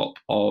at the top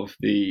of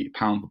the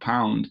pound for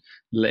pound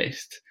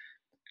list,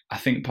 I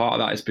think part of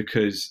that is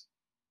because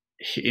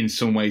in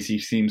some ways he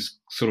seems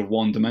sort of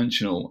one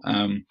dimensional.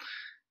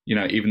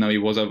 Even though he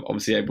was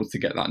obviously able to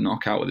get that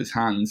knockout with his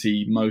hands,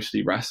 he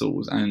mostly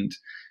wrestles. And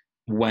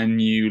when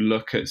you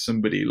look at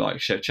somebody like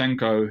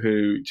Shevchenko,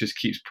 who just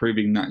keeps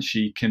proving that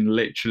she can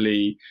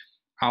literally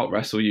out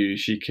wrestle you,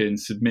 she can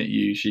submit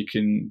you, she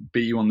can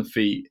beat you on the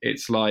feet,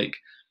 it's like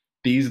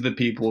these are the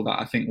people that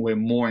I think we're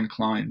more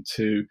inclined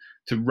to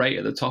rate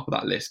at the top of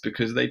that list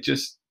because they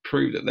just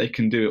prove that they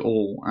can do it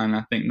all. And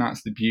I think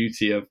that's the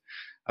beauty of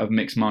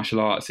mixed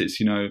martial arts.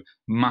 It's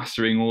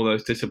mastering all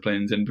those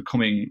disciplines and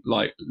becoming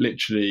like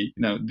literally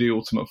the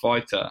ultimate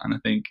fighter. And I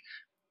think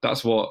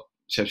that's what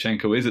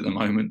Shevchenko is at the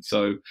moment.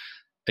 So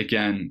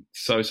again,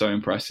 so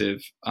impressive,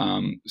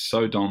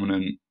 so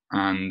dominant,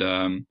 and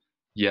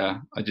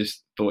I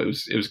just thought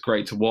it was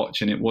great to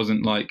watch, and it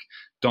wasn't like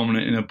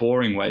dominant in a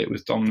boring way. It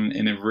was dominant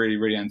in a really,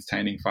 really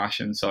entertaining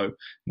fashion. So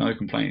no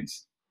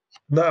complaints.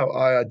 No,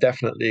 I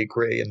definitely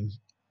agree, and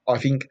I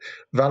think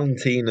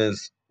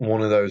Valentina's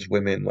one of those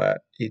women where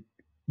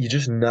you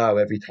just know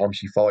every time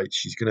she fights,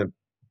 she's going to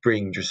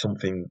bring just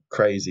something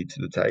crazy to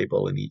the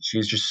table. And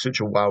she's just such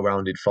a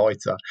well-rounded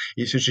fighter.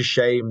 It's such a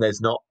shame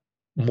there's not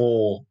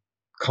more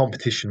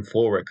competition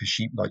for it, because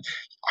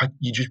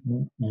you just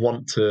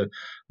want to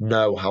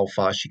know how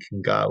far she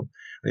can go.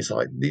 And it's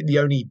like the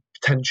only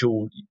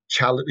potential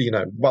challenge,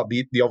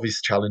 the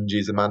obvious challenge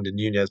is Amanda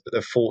Nunes, but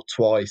they've fought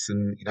twice,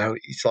 and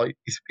it's like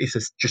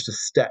just a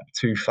step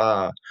too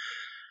far.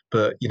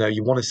 But you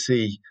just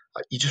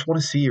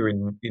want to see her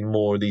in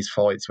more of these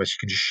fights where she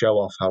can just show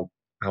off how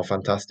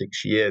fantastic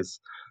she is.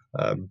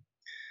 Um,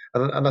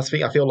 and I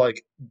feel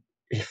like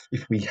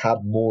if we had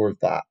more of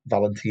that,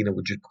 Valentina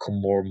would just become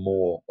more and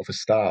more of a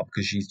star,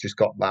 because she's just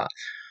got that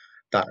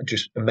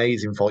just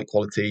amazing fight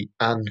quality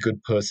and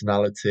good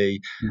personality,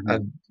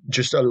 and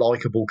just a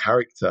likable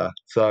character.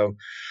 So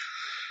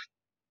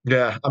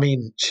yeah, I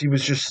mean, she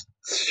was just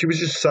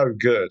so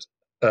good.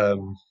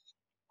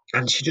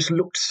 And she just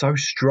looked so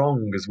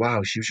strong as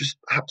well. She was just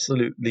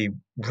absolutely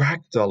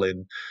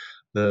ragdolling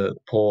the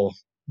poor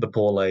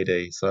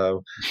lady.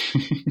 So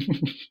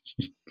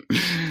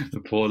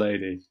the poor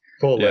lady.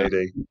 Poor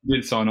lady.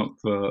 Did sign up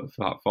for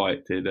that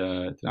fight, did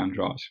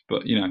Andrade,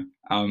 but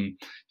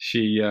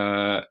she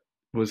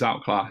was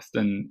outclassed,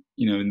 and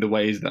in the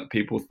ways that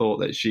people thought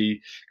that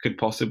she could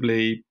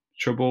possibly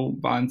trouble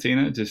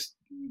Valentina, just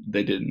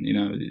they didn't.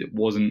 It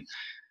wasn't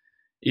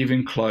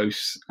even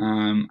close,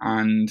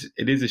 and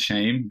it is a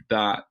shame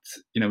that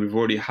we've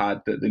already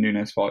had the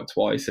Nunes fight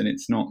twice, and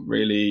it's not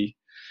really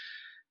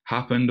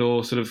happened,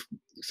 or sort of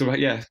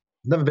yeah.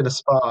 Never been a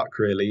spark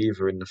really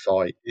either in the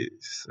fight.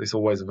 It's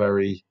always a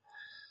very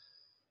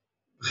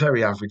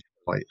very average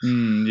fight.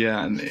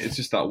 Yeah, and it's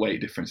just that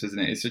weight difference, isn't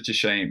it? It's such a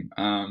shame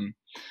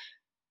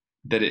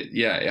that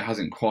it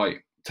hasn't quite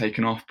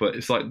taken off, but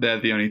it's like they're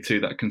the only two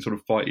that can sort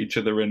of fight each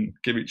other and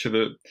give each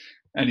other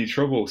any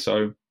trouble.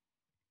 So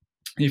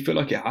you feel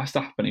like it has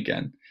to happen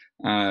again.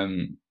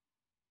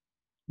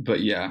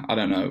 But yeah, I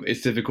don't know.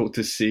 It's difficult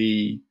to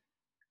see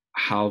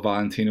how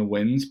Valentina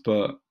wins,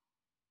 but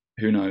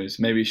who knows?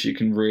 Maybe she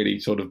can really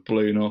sort of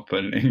balloon up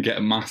and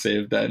get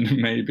massive then,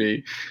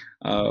 maybe.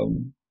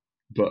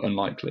 But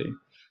unlikely.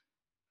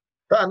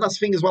 And that's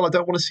the thing as well. I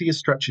don't want to see her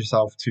stretch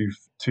herself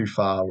too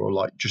far, or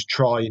like just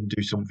try and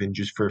do something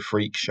just for a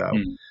freak show.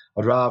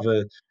 I'd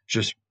rather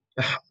just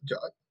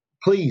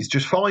please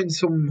just find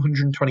some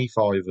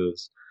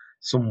 125ers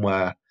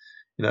somewhere.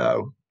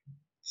 Go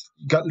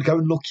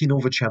and look in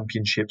other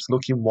championships,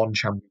 look in one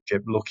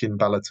championship, look in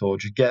Bellator.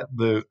 Just get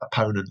the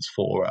opponents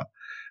for her,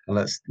 and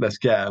let's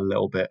get a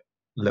little bit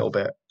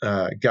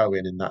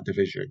going in that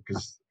division,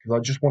 because I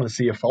just want to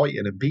see her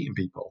fighting and beating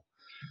people.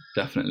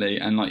 Definitely,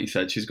 and like you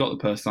said, she's got the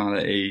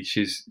personality.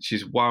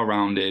 She's well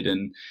rounded,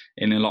 and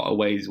in a lot of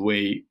ways,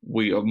 we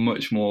are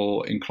much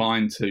more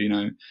inclined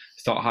to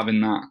start having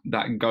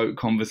that GOAT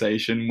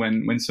conversation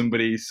when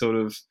somebody sort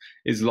of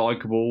is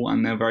likable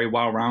and they're very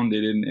well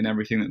rounded in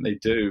everything that they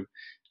do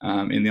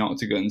in the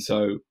octagon.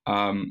 So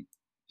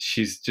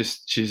she's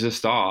a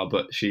star,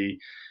 but she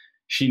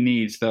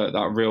needs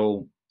that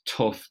real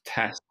tough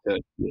test.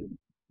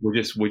 We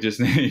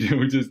just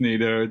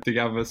need her to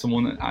gather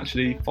someone that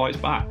actually fights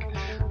back.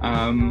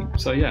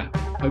 So yeah,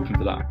 hoping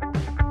for that.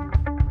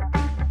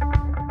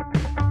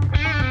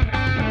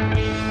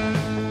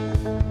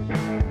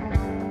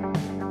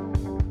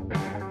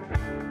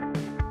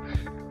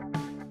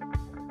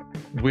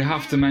 We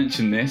have to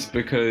mention this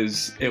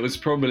because it was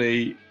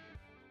probably,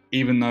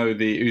 even though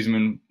the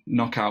Usman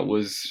knockout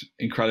was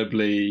an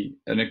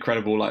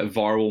incredible like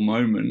viral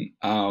moment,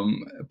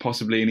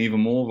 possibly an even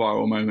more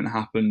viral moment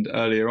happened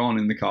earlier on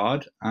in the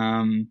card,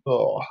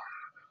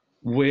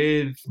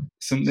 with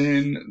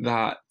something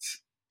that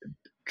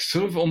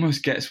sort of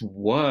almost gets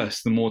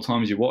worse the more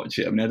times you watch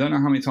it. I mean, I don't know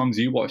how many times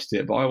you watched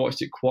it, but I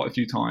watched it quite a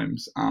few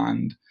times,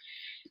 and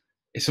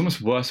it's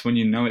almost worse when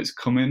you know it's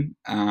coming.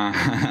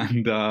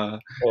 And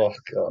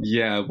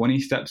yeah, when he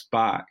steps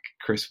back,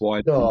 Chris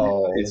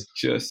Weidman is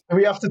just...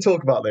 We have to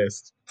talk about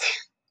this.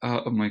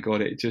 Oh my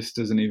God, it just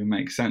doesn't even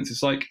make sense.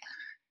 It's like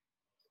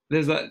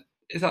is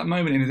that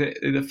moment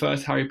in the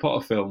first Harry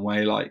Potter film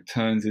where he like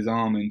turns his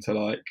arm into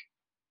like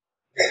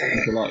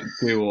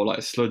glue or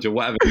like sludge or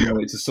whatever,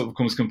 it just sort of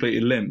becomes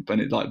completely limp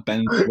and it like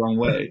bends the wrong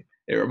way.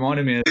 It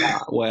reminded me of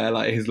that, where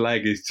like his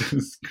leg is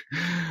just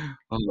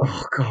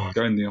God,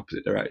 going the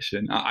opposite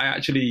direction. I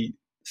actually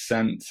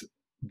sent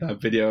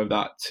that video of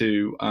that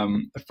to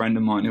a friend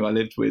of mine who I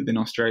lived with in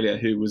Australia,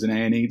 who was an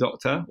A&E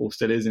doctor, or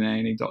still is an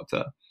A&E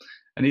doctor,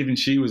 and even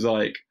she was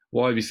like,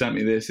 "Why have you sent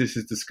me this? This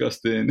is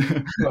disgusting."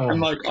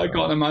 And like, I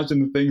can't imagine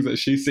the things that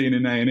she's seen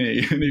in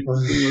A&E, and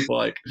even she was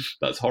like,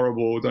 "That's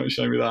horrible. Don't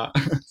show me that."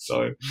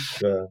 So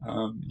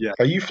yeah.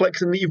 Are you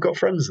flexing that you've got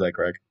friends there,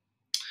 Greg?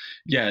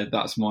 Yeah,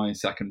 that's my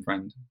second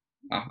friend.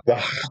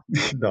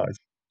 Nice.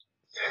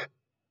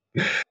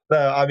 No,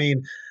 I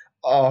mean,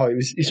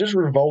 it's just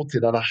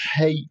revolting, and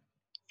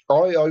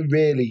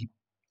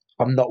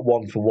I'm not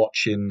one for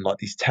watching like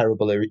these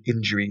terrible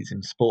injuries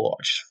in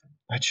sport.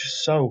 I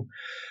just so,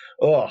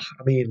 I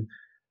mean,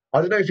 I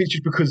don't know if it's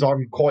just because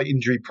I'm quite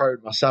injury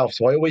prone myself,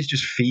 so I always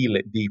just feel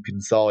it deep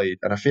inside.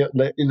 And I feel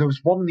like, there was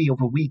one the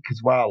other week as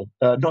well,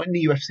 not in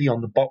the UFC, on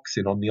the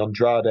boxing, on the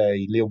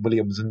Andrade Leon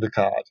Williams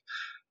undercard.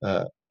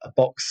 A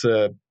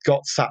boxer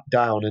got sat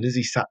down, and as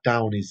he sat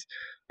down,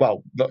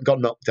 got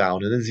knocked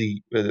down, and as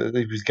he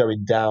was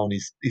going down,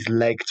 his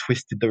leg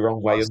twisted the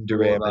wrong way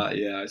under him.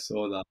 I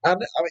saw that.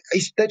 And I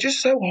mean, they're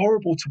just so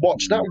horrible to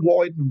watch. That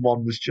Weidman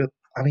one was just,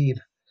 I mean,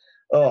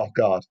 oh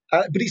God.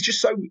 But he's just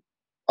so.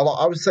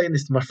 I was saying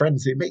this to my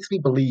friends. It makes me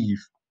believe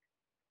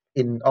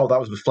in. Oh, that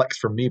was a flex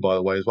from me, by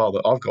the way, as well.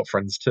 That I've got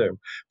friends too.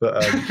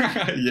 But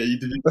yeah, you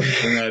did.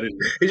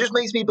 It just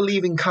makes me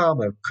believe in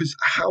karma, because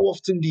how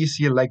often do you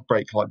see a leg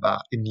break like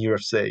that in the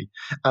UFC?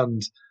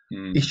 And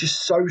it's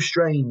just so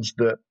strange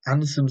that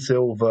Anderson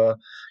Silva,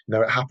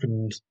 it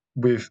happened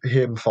with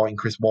him fighting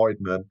Chris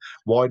Weidman.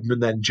 Weidman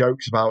then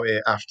jokes about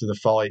it after the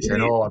fight, saying,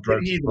 "Oh, I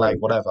broke his leg,"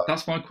 whatever.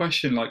 That's my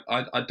question. Like,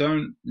 I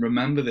don't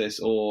remember this,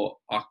 or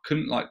I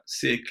couldn't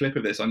see a clip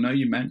of this. I know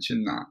you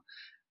mentioned that,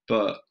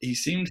 but he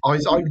seemed. I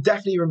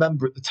definitely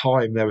remember at the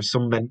time there was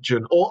some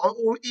mention,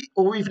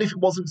 or even if it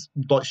wasn't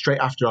like straight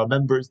after. I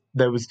remember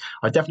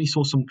I definitely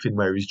saw something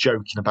where he was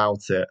joking about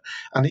it,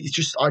 and it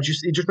just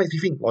makes me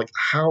think, like,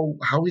 how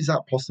is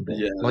that possible?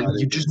 Yeah, like,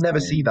 you just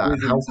never see that.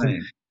 How come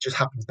it just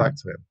happens back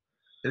to him?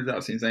 It's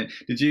absolutely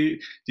insane. Do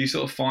you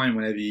sort of find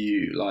whenever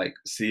you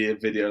see a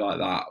video like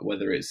that,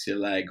 whether it's your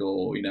leg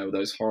or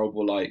those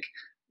horrible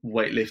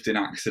weightlifting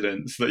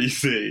accidents that you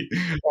see,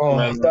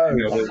 I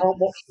can't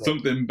watch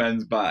something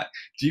bends back,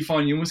 do you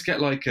find you almost get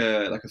like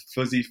a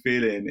fuzzy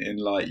feeling in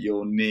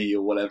your knee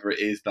or whatever it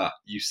is that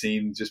you've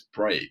seen just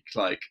break?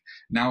 Like,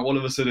 now all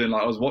of a sudden,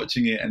 I was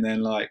watching it, and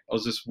then I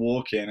was just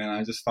walking, and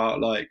I just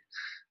felt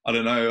I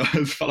don't know. I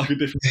just felt like a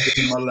different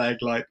in my leg.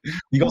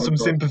 You got some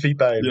sympathy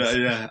pains.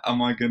 Yeah.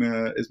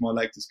 Is my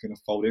leg just gonna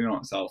fold in on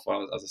itself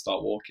as I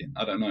start walking?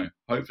 I don't know.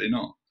 Hopefully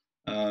not.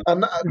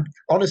 And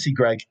honestly,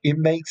 Greg, it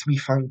makes me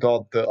thank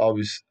God that I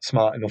was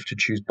smart enough to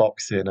choose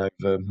boxing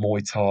over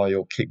Muay Thai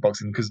or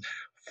kickboxing, because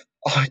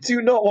I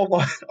do not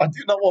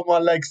want my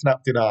leg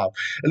snapped in half.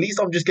 At least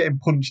I'm just getting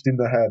punched in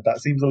the head.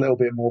 That seems a little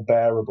bit more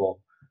bearable.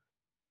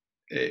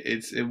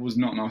 It was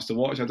not nice to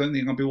watch. I don't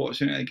think I'll be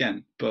watching it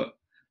again, but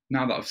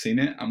now that I've seen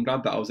it, I'm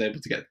glad that I was able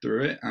to get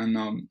through it, and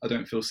I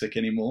don't feel sick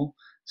anymore.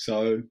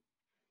 So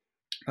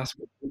that's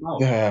what it's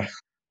about.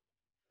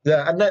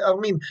 Yeah, and I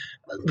mean,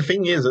 the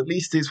thing is, at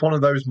least it's one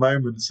of those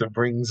moments that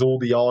brings all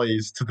the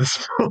eyes to the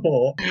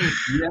sport.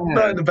 Yeah.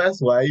 Not in the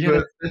best way,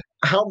 but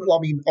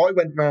I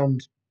went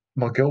round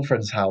my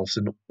girlfriend's house,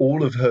 and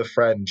all of her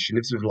friends, she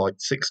lives with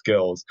 6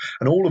 girls,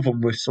 and all of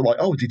them were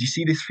 "Oh, did you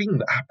see this thing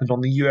that happened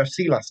on the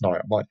UFC last night?"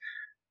 I'm like,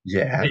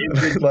 "Yeah."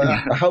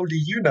 How do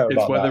you know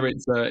about whether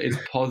that? it's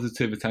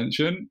positive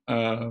attention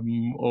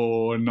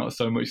or not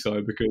so much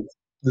so, because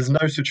there's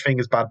no such thing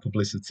as bad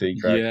publicity,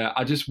 Greg. Yeah,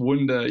 I just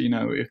wonder,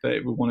 if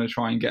they would want to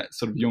try and get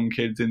sort of young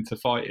kids into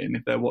fighting,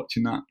 if they're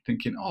watching that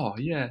thinking, "Oh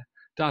yeah,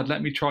 Dad,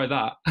 let me try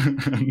that," and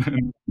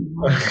then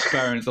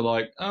parents are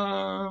like,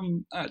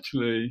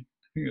 "Actually,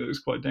 I think it looks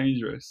quite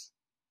dangerous."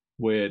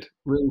 Weird,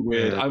 really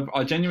weird. Yeah.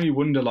 I genuinely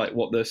wonder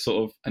what the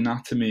sort of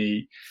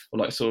anatomy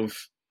or sort of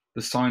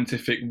the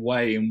scientific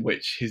way in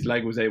which his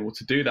leg was able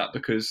to do that,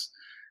 because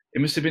it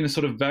must have been a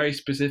sort of very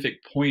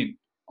specific point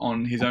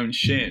on his own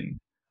shin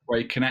where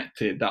he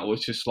connected that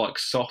was just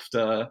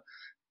softer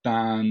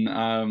than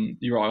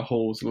Uriah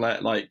Hall's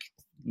leg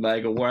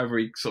or wherever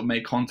he sort of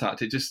made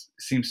contact. It just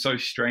seems so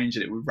strange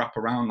that it would wrap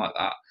around like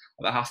that.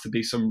 There has to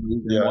be some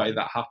reason why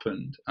that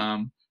happened.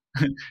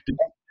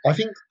 I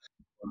think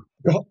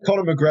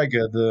Conor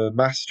McGregor, the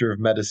master of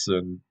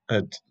medicine,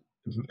 had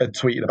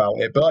tweeted about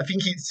it, but I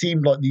think it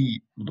seemed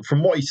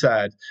from what he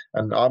said,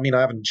 and I mean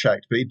I haven't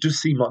checked, but it just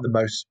seemed like the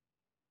most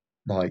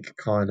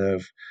kind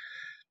of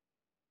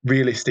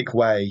realistic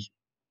way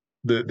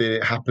that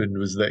it happened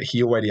was that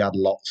he already had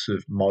lots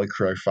of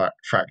micro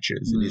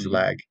fractures in his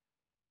leg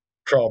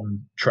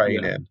from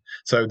training,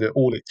 so that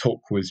all it took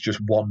was just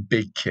one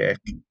big kick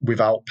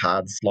without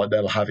pads like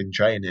they'll have in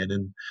training,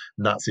 and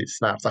that's it,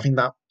 snapped. I think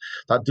that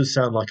does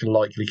sound like a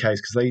likely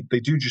case, because they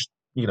do just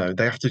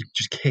they have to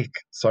just kick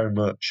so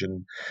much,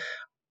 and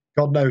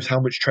God knows how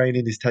much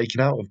training is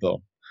taken out of them.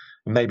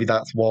 And maybe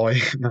that's why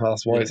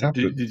it's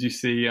happened. Did you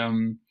see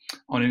on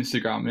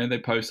Instagram? They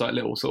post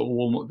little sort of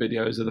warm up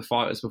videos of the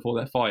fighters before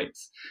their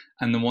fights,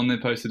 and the one they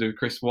posted of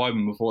Chris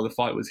Weidman before the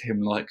fight was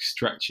him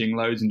stretching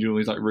loads and doing all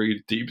these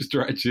really deep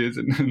stretches,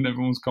 and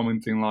everyone's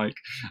commenting I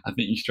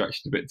think you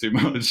stretched a bit too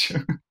much.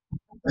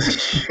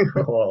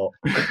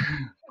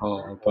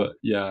 But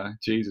yeah,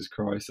 Jesus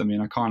Christ! I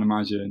mean, I can't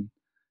imagine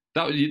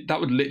that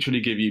would literally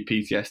give you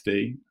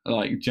PTSD,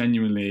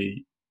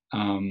 genuinely.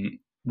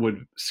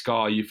 Would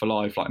scar you for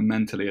life,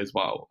 mentally as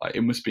well.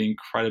 It must be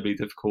incredibly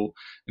difficult.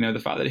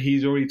 The fact that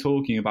he's already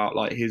talking about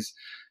his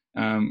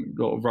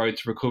road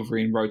to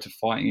recovery and road to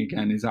fighting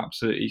again is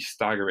absolutely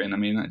staggering. I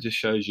mean, that just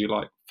shows you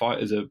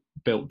fighters are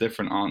built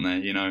different, aren't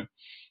they?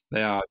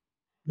 They are.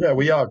 Yeah,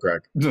 we are,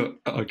 Greg.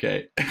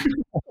 Okay.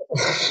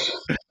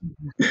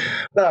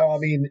 No, I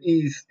mean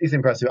he's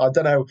impressive. I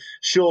don't know.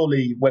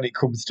 Surely, when it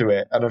comes to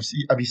it, and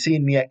have you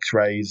seen the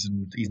X-rays?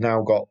 And he's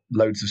now got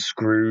loads of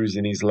screws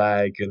in his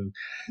leg, and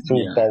it's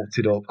all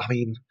bolted up. I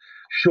mean,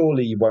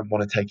 surely you won't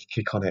want to take a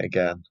kick on it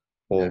again.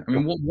 Or, I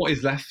mean, what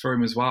is left for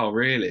him as well?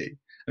 Really?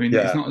 I mean,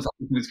 it's not as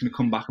like he's going to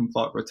come back and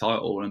fight for a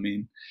title. I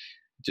mean,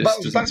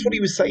 that's what he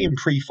was saying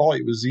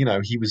pre-fight. Was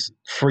he was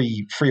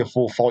three or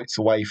four fights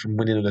away from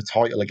winning a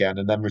title again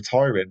and then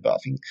retiring. But I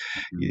think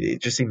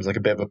it just seems like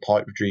a bit of a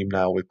pipe dream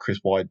now with Chris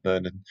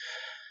Weidman, and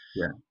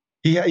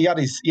he had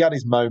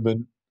his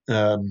moment,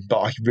 but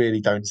I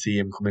really don't see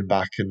him coming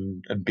back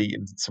and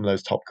beating some of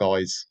those top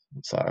guys.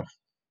 So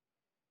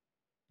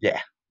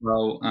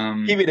well,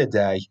 give it a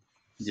day.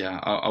 Yeah,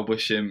 I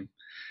wish him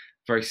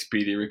very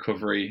speedy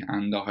recovery,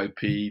 and I hope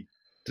he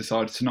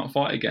decides to not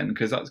fight again,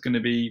 because that's going to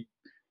be.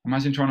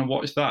 Imagine trying to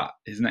watch that,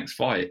 his next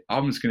fight.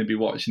 I'm just going to be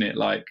watching it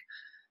like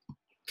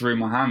through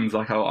my hands.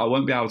 Like I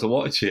won't be able to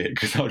watch it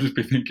because I'll just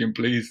be thinking,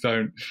 please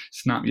don't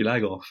snap your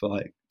leg off.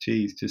 Like,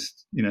 geez,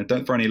 just,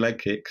 don't throw any leg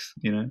kicks,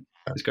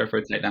 just go for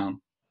a takedown.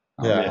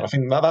 I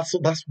think that's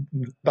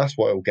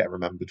what he'll get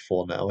remembered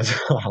for now as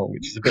well,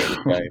 which is a bit of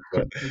a shame.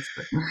 But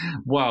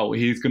well,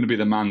 he's going to be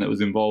the man that was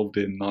involved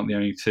in like the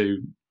only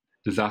 2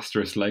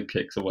 disastrous leg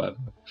kicks or whatever.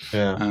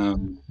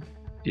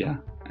 Yeah.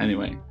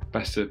 Anyway,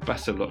 best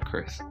of luck,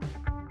 Chris.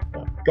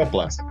 God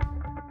bless.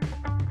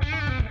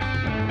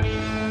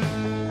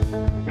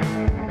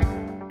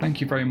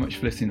 Thank you very much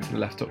for listening to the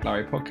Left Up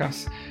Larry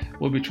podcast.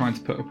 We'll be trying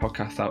to put a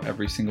podcast out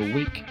every single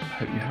week. I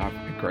hope you have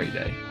a great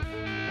day.